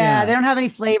sugar. Yeah, they don't have any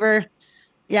flavor.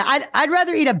 Yeah, I'd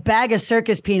rather eat a bag of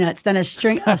circus peanuts than a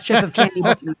strip of candy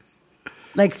buttons.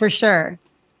 Like for sure.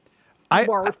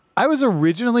 I was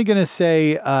originally going to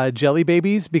say Jelly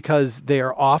Babies because they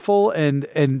are awful,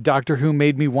 and Doctor Who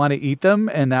made me want to eat them,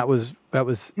 and that was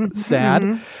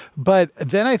sad. But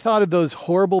then I thought of those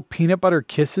horrible peanut butter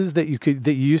kisses that you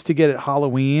used to get at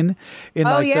Halloween in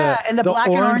the black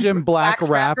orange and black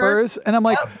wrappers, and I'm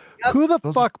like. Yep. Who the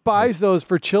fuck buys those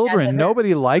for children? Yeah,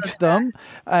 nobody likes them.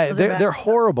 They're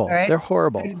horrible. Right? They're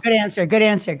horrible. Good answer.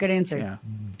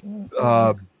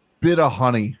 Yeah. Bit of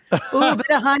honey. Ooh, bit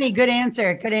of honey. Good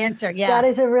answer. Yeah. That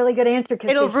is a really good answer.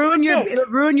 It'll ruin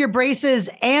your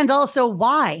braces, and also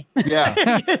why?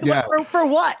 Yeah. For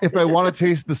what? If I want to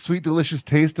taste the sweet, delicious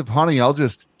taste of honey, I'll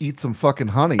just eat some fucking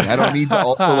honey. I don't need to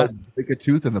also pick a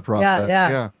tooth in the process.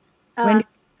 Yeah.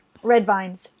 Red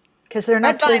vines. Because they're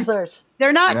not Twizzlers.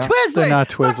 They're not Twizzlers. They're not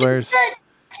Twizzlers.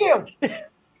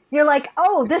 You're like,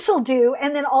 oh, this'll do.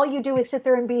 And then all you do is sit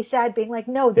there and be sad, being like,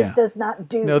 no, this does not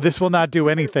do. No, this will not do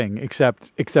anything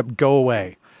except go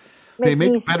away. They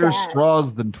make better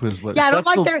straws than Twizzlers. Yeah, I don't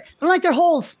like their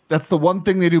holes. That's the one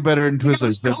thing they do better than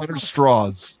Twizzlers. They're better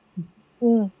straws.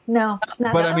 No, it's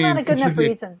not. That's not a good enough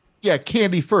reason. Yeah,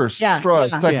 candy first,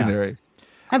 straws secondary.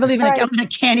 I believe in a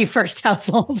candy first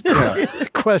household.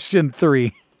 Question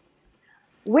 3.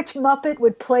 Which Muppet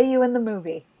would play you in the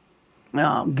movie?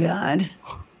 Oh, God.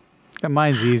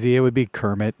 Mine's easy. It would be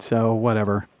Kermit, so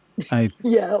whatever.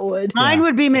 Yeah, it would. Mine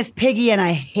would be Miss Piggy, and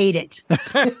I hate it.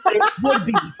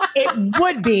 It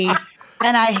would be,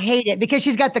 and I hate it because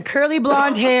she's got the curly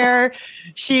blonde hair.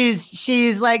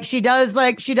 She's like she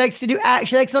likes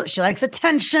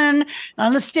attention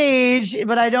on the stage,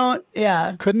 but I don't.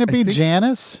 Yeah. Couldn't it be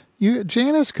Janice?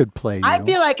 Janice could play you. I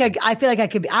feel like I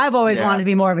could be. I've always wanted to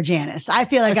be more of a Janice. I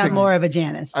feel like I'm more of a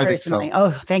Janice personally. So.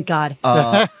 Oh, thank God.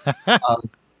 God,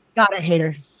 I hate her.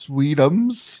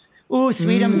 Sweetums. Ooh,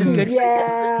 Sweetums is good.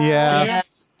 Yeah.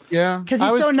 Because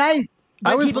he's so nice.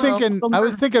 I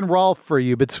was thinking Rolf for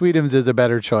you, but Sweetums is a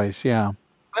better choice. Yeah.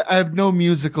 I have no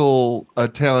musical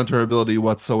talent or ability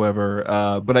whatsoever,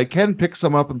 but I can pick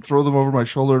some up and throw them over my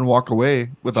shoulder and walk away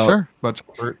without much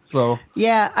effort. So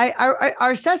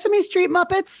are Sesame Street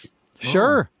Muppets?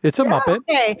 Sure, it's a Muppet.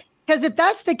 Okay, because if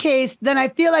that's the case, then I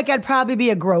feel like I'd probably be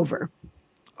a Grover.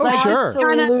 Oh, sure,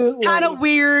 kind of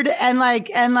weird and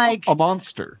like a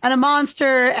monster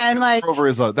and like Grover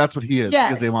is that's what he is.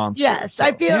 Yes, he is a monster. Yes, so.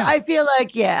 I feel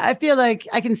like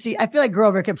I can see. I feel like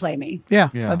Grover could play me. Yeah.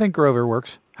 I think Grover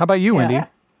works. How about you, Wendy?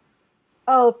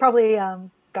 Oh, probably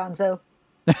Gonzo.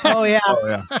 Oh yeah. Oh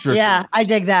yeah, sure. Yeah, I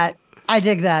dig that. I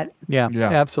dig that. Yeah, Yeah.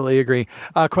 absolutely agree.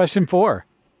 Question 4.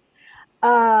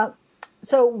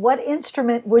 So, what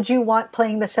instrument would you want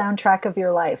playing the soundtrack of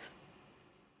your life?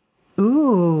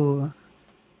 Ooh.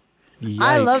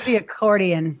 I love the Yikes.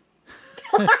 accordion.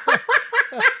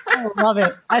 I love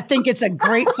it. I think it's a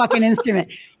great fucking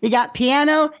instrument. You got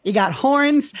piano, you got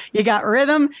horns, you got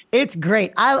rhythm. It's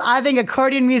great. I think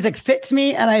accordion music fits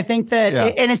me, and I think that Yeah.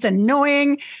 and it's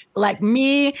annoying, like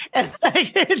me. And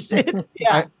like it's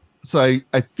yeah.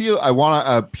 I feel I want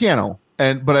a piano,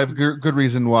 but I have good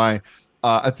reason why.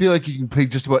 I feel like you can play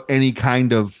just about any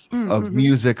kind of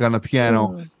music on a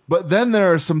piano. But then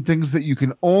there are some things that you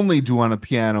can only do on a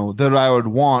piano that I would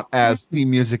want as theme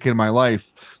music in my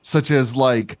life, such as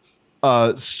like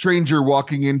stranger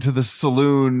walking into the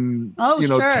saloon,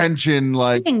 Sure. tension,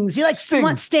 like Stings. You like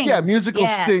want stings. Yeah, musical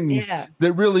stings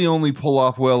that really only pull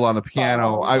off well on a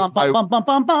piano. I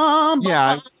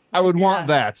would want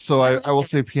that. So I will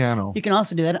say piano. You can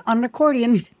also do that on an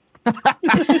accordion.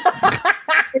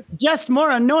 It's just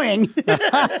more annoying. You're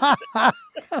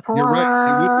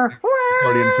right.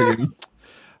 Accordion for you.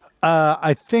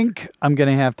 I think I'm going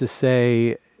to have to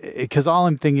say, because all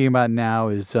I'm thinking about now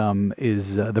is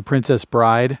The Princess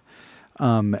Bride,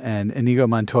 and Inigo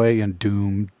Montoya and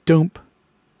doom, dump,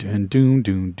 dun, doom,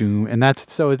 doom, doom. And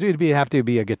that's, so it'd have to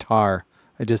be a guitar.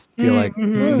 I just feel like,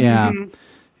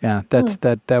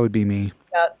 that would be me.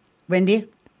 Wendy?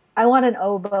 I want an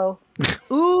oboe.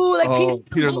 Ooh, like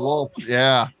Peter the Wolf.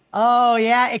 Yeah. Oh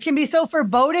yeah, it can be so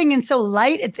foreboding and so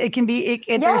light. It can be. It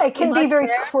can be very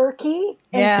quirky.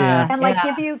 And like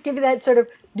give you that sort of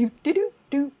do do do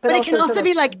do. But it can also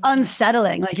be like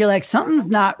unsettling. Like you're like something's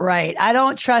not right. I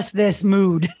don't trust this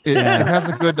mood. It has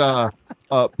a good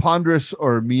ponderous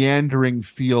or meandering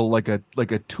feel, like a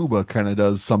tuba kind of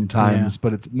does sometimes,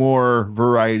 but it's more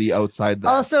variety outside that.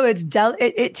 Also,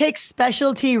 it takes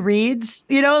specialty reeds.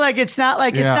 Like it's not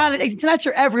like it's not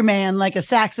your everyman like a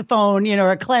saxophone,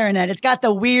 or a clarinet. It's got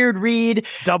the weird reed,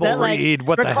 double reed.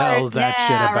 What the hell is that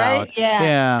shit about? Right?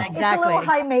 Yeah, exactly. It's a little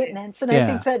high maintenance, and I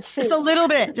think that's just a little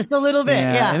bit.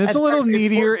 Yeah, and it's a little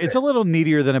needier. It's a little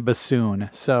needier than a bassoon.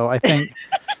 So I think.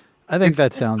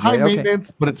 That sounds high right.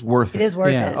 maintenance, but it's worth it. It is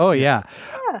worth it. Oh, yeah.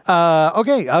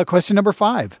 Okay, question number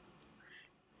 5.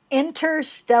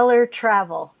 Interstellar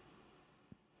travel.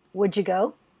 Would you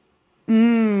go?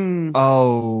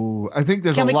 Oh, I think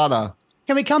there's a lot of...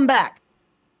 Can we come back?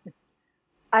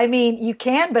 I mean, you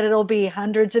can, but it'll be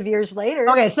hundreds of years later.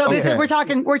 Okay, so we're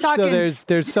talking. So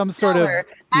there's some sort of...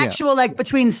 actual, like,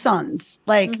 between suns.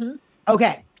 Like,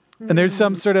 okay. And there's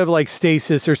some sort of like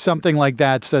stasis or something like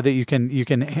that, so that you can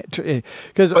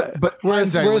because we're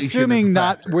assuming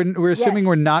we're assuming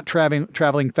we're not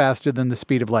traveling faster than the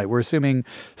speed of light. We're assuming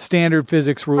standard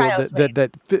physics rule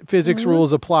that physics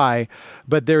rules apply,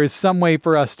 but there is some way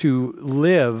for us to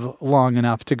live long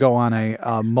enough to go on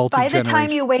a multi. By the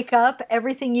time you wake up,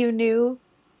 everything you knew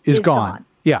is gone.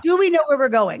 Yeah. Do we know where we're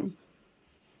going?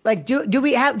 Like, do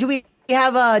we have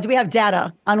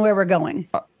data on where we're going?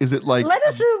 Is it like? Let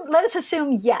us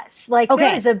assume yes. Like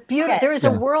there is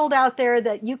a world out there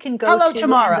that you can go to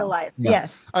tomorrow. End of life. Yeah.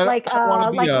 Yes, like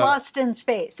Lost in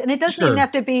Space, and it doesn't even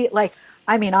have to be like.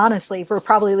 I mean, honestly, if we're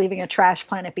probably leaving a trash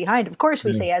planet behind, of course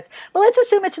we say yes. But let's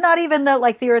assume it's not even that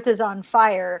like the Earth is on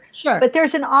fire. Sure. But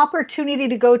there's an opportunity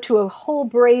to go to a whole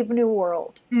brave new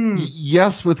world.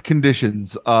 Yes, with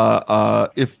conditions.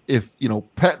 If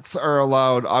pets are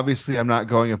allowed, obviously I'm not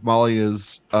going. If Molly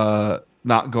is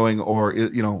not going or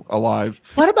alive.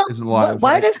 What about isn't alive?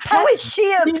 Why does how is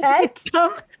she a pet?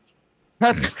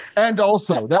 Pets, and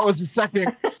also that was the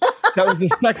second.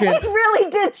 It really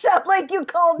did sound like you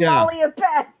called Molly a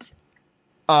pet.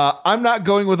 I'm not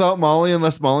going without Molly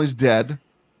unless Molly's dead.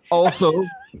 Also,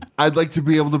 I'd like to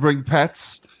be able to bring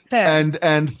pets.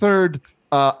 And third,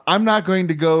 I'm not going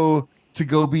to go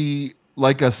be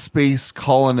like a space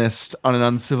colonist on an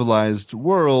uncivilized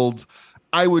world.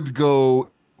 I would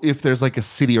go if there's like a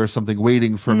city or something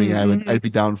waiting for me. I'd be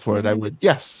down for it. I would.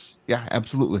 Yes. Yeah,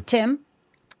 absolutely. Tim?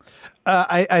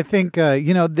 I think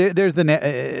there's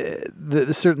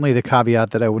certainly the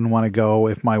caveat that I wouldn't want to go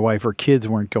if my wife or kids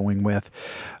weren't going with.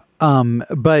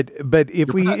 But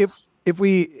if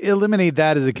we eliminate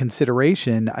that as a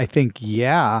consideration, I think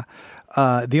the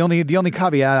only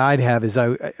caveat I'd have is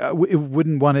I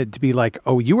wouldn't want it to be like,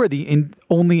 oh, you are the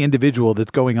only individual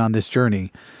that's going on this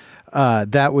journey.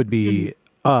 That would be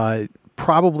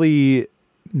probably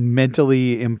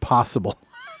mentally impossible.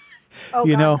 Oh,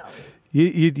 God, no.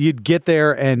 You'd get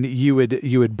there and you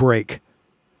would break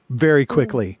very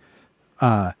quickly.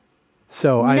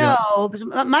 So I don't.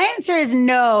 No, my answer is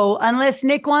no, unless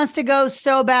Nick wants to go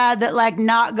so bad that like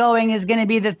not going is going to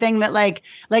be the thing that like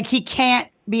he can't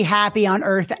be happy on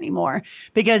Earth anymore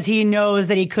because he knows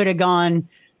that he could have gone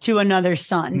to another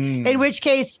sun. In which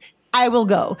case I will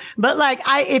go. But like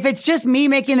if it's just me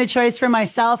making the choice for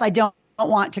myself, I don't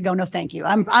want to go. No, thank you.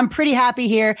 I'm pretty happy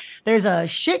here. There's a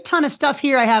shit ton of stuff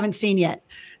here I haven't seen yet.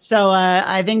 So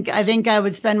I think I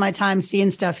would spend my time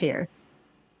seeing stuff here.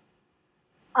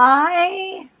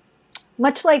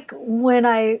 Much like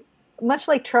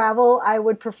travel, I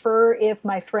would prefer if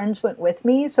my friends went with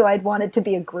me. So I'd want it to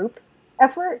be a group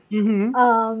effort.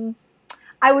 Mm-hmm.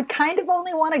 I would kind of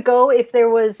only want to go if there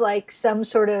was like some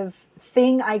sort of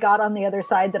thing I got on the other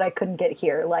side that I couldn't get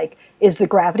here. Like, is the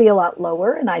gravity a lot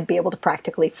lower and I'd be able to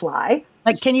practically fly?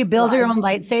 Like, can you build your own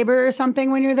lightsaber or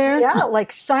something when you're there? Yeah,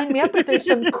 like sign me up if there's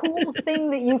some cool thing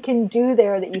that you can do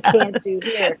there that you can't do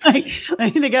here. Like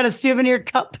they got a souvenir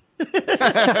cup.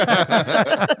 But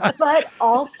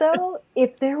also,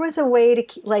 if there was a way to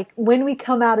keep, like when we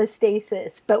come out of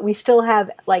stasis, but we still have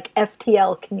like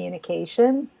FTL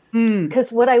communication.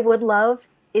 Because what I would love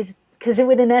is, because it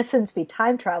would in essence be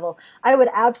time travel, I would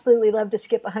absolutely love to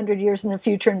skip 100 years in the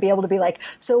future and be able to be like,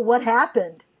 so what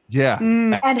happened? Yeah.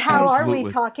 And how are we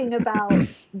talking about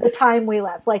the time we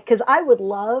left? Like, because I would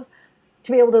love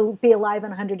to be able to be alive in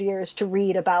 100 years to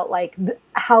read about like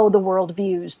how the world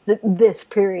views this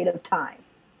period of time.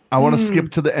 I want to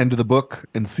skip to the end of the book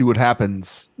and see what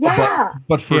happens. Yeah.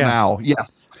 But for now,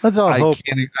 yes. Let's all hope.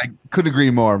 I couldn't agree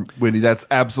more, Winnie. That's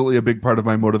absolutely a big part of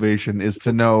my motivation is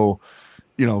to know,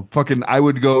 fucking I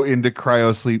would go into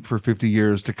cryo sleep for 50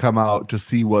 years to come out to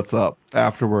see what's up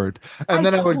afterward. And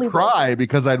then I would cry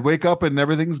because I'd wake up and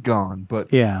everything's gone.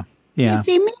 But yeah. You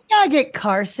see, me, I get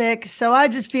car sick, so I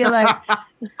just feel like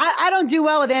I don't do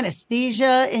well with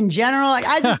anesthesia in general. Like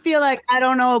I just feel like, I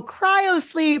don't know, cryo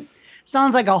sleep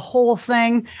sounds like a whole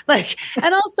thing. Like,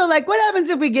 and also like, what happens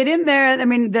if we get in there? I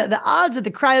mean, the odds of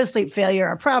the cryosleep failure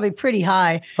are probably pretty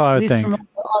high, at least from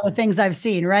all the things I've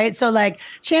seen, right? So like,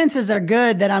 chances are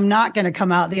good that I'm not going to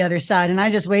come out the other side, and I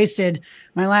just wasted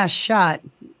my last shot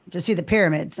to see the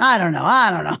pyramids. I don't know.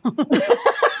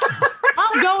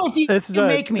 I'll go if you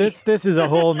make me. This is a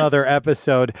whole nother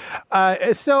episode.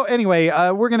 So anyway,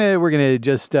 we're gonna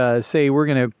just say we're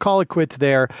gonna call it quits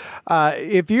there.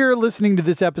 If you're listening to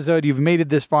this episode, you've made it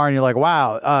this far, and you're like,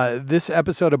 wow, this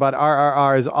episode about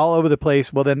RRR is all over the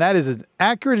place. Well, then that is as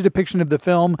accurate a depiction of the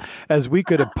film as we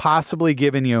could have possibly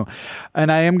given you.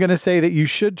 And I am gonna say that you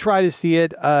should try to see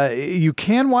it. You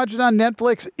can watch it on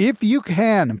Netflix if you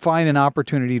can find an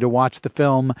opportunity to watch the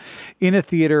film in a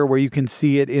theater where you can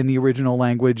see it in the original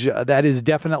language. That is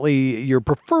definitely your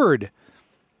preferred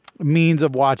means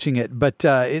of watching it, but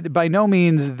by no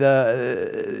means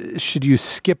should you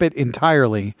skip it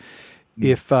entirely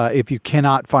if you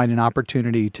cannot find an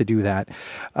opportunity to do that,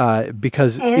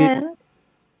 because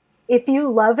if you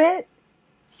love it,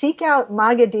 seek out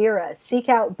Magadira, seek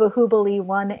out Bahubali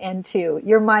 1 and 2.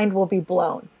 Your mind will be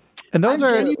blown. And those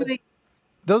are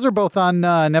both on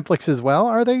Netflix as well,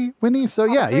 are they, Winnie? So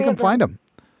yeah, you can find them.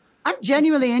 I'm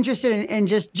genuinely interested in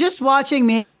just watching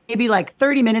maybe like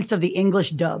 30 minutes of the English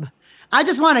dub. I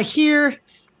just want to hear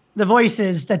the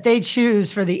voices that they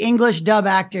choose for the English dub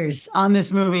actors on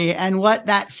this movie and what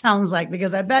that sounds like,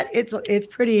 because I bet it's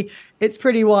pretty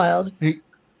wild. Hey,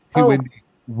 Wendy,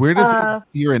 where does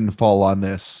Inthiran fall on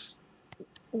this?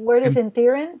 Where does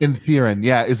Inthiran? Inthiran,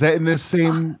 yeah. Is that in this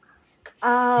same?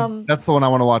 That's the one I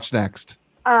want to watch next.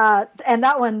 And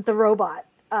that one, the robot.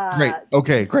 Great.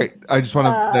 Okay, great. I just want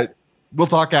to. We'll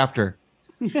talk after.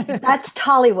 That's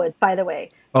Tollywood, by the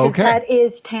way. Okay. That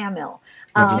is Tamil.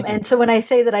 And so when I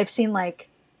say that I've seen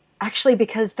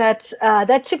because that's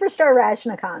superstar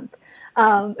Rajnikant,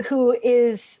 who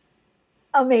is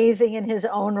amazing in his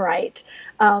own right.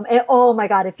 And oh my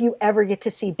God, if you ever get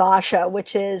to see Basha,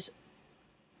 which is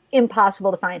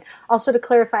impossible to find. Also, to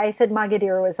clarify, I said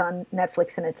Magadira was on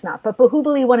Netflix and it's not, but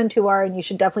Bahubali 1 and 2 are, and you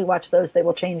should definitely watch those. They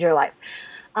will change your life.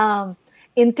 Inthiran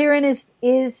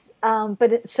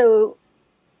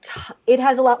it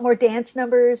has a lot more dance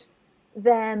numbers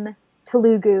than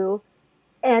Telugu,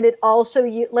 and it also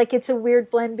it's a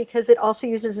weird blend because it also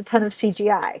uses a ton of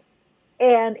CGI,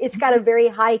 and it's got a very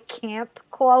high camp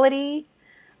quality.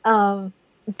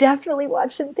 Definitely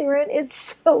watch Inthiran. It's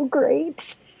so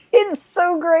great. It's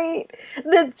so great.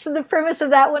 The premise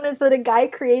of that one is that a guy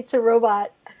creates a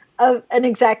robot of an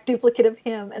exact duplicate of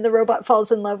him, and the robot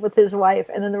falls in love with his wife,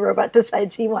 and then the robot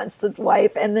decides he wants the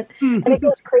wife, and then and it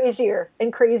goes crazier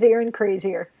and crazier and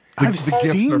crazier. I've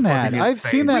seen that. I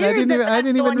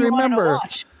didn't even remember.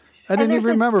 I didn't even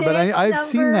remember, but I've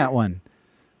seen that one.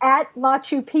 At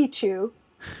Machu Picchu,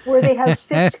 where they have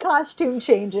 6 costume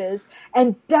changes,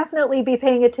 and definitely be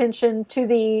paying attention to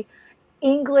the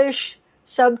English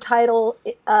subtitle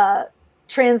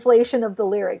translation of the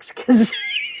lyrics, because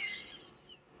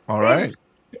All right.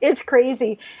 it's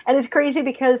crazy. And it's crazy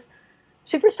because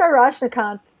Superstar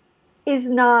Rajnikanth is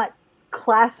not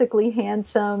classically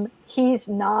handsome. He's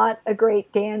not a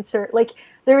great dancer. Like,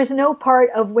 there is no part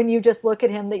of when you just look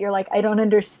at him that you're like, I don't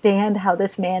understand how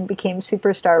this man became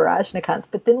Superstar Rajnikanth.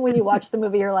 But then when you watch the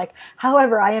movie, you're like,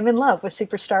 however, I am in love with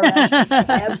Superstar Rajnikanth.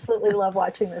 I absolutely love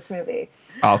watching this movie.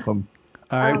 Awesome.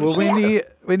 All right. Well,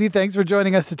 Wendy, thanks for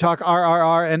joining us to talk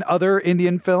RRR and other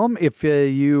Indian film. If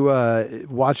you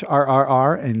watch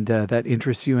RRR and that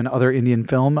interests you in other Indian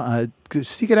film,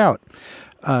 seek it out.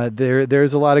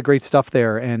 There's a lot of great stuff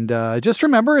there. And just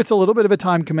remember, it's a little bit of a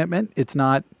time commitment. It's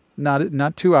not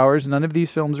 2 hours. None of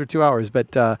these films are 2 hours,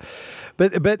 but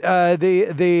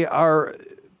they are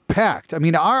packed. I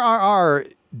mean,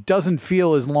 RRR doesn't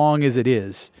feel as long as it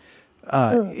is.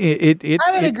 I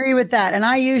would agree with that. And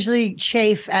I usually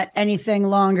chafe at anything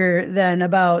longer than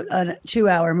about a 2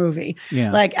 hour movie.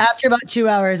 Yeah. Like after about 2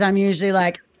 hours, I'm usually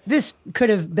like, this could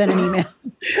have been an email.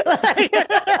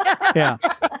 Yeah.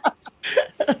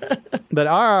 But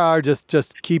RRR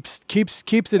just keeps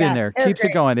it in there, keeps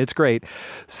it going. It's great.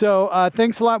 So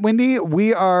thanks a lot, Wendy.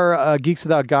 We are Geeks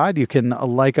Without God. You can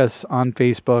like us on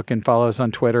Facebook and follow us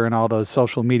on Twitter and all those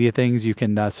social media things. You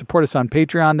can support us on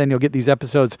Patreon. Then you'll get these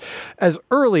episodes as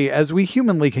early as we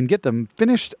humanly can get them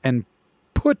finished and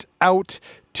put out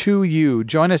to you.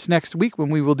 Join us next week when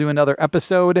we will do another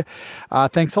episode.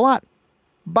 Thanks a lot.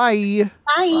 Bye.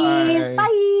 Bye.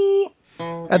 Bye.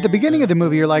 At the beginning of the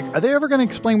movie, you're like, are they ever going to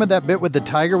explain what that bit with the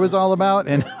tiger was all about?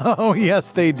 And oh,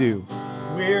 yes, they do.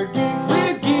 We're geeks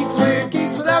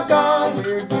without God.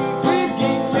 We're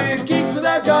geeks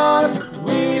without God.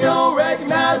 We don't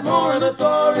recognize moral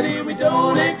authority. We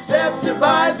don't accept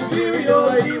divine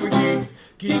superiority. We're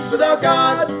geeks without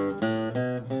God.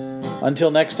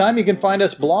 Until next time, you can find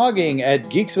us blogging at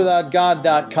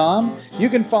geekswithoutgod.com. You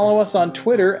can follow us on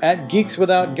Twitter at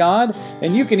geekswithoutgod,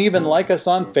 and you can even like us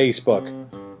on Facebook.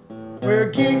 We're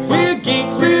geeks without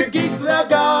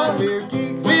God. We're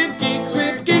geeks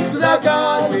without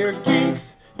God. We're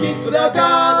geeks without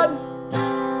God.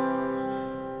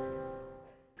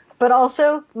 But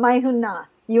also, Maihunna.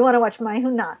 You want to watch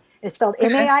Maihunna. It's spelled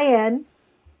MAIN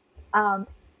HOONNA.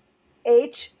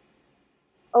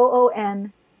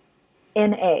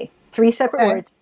 3 separate words.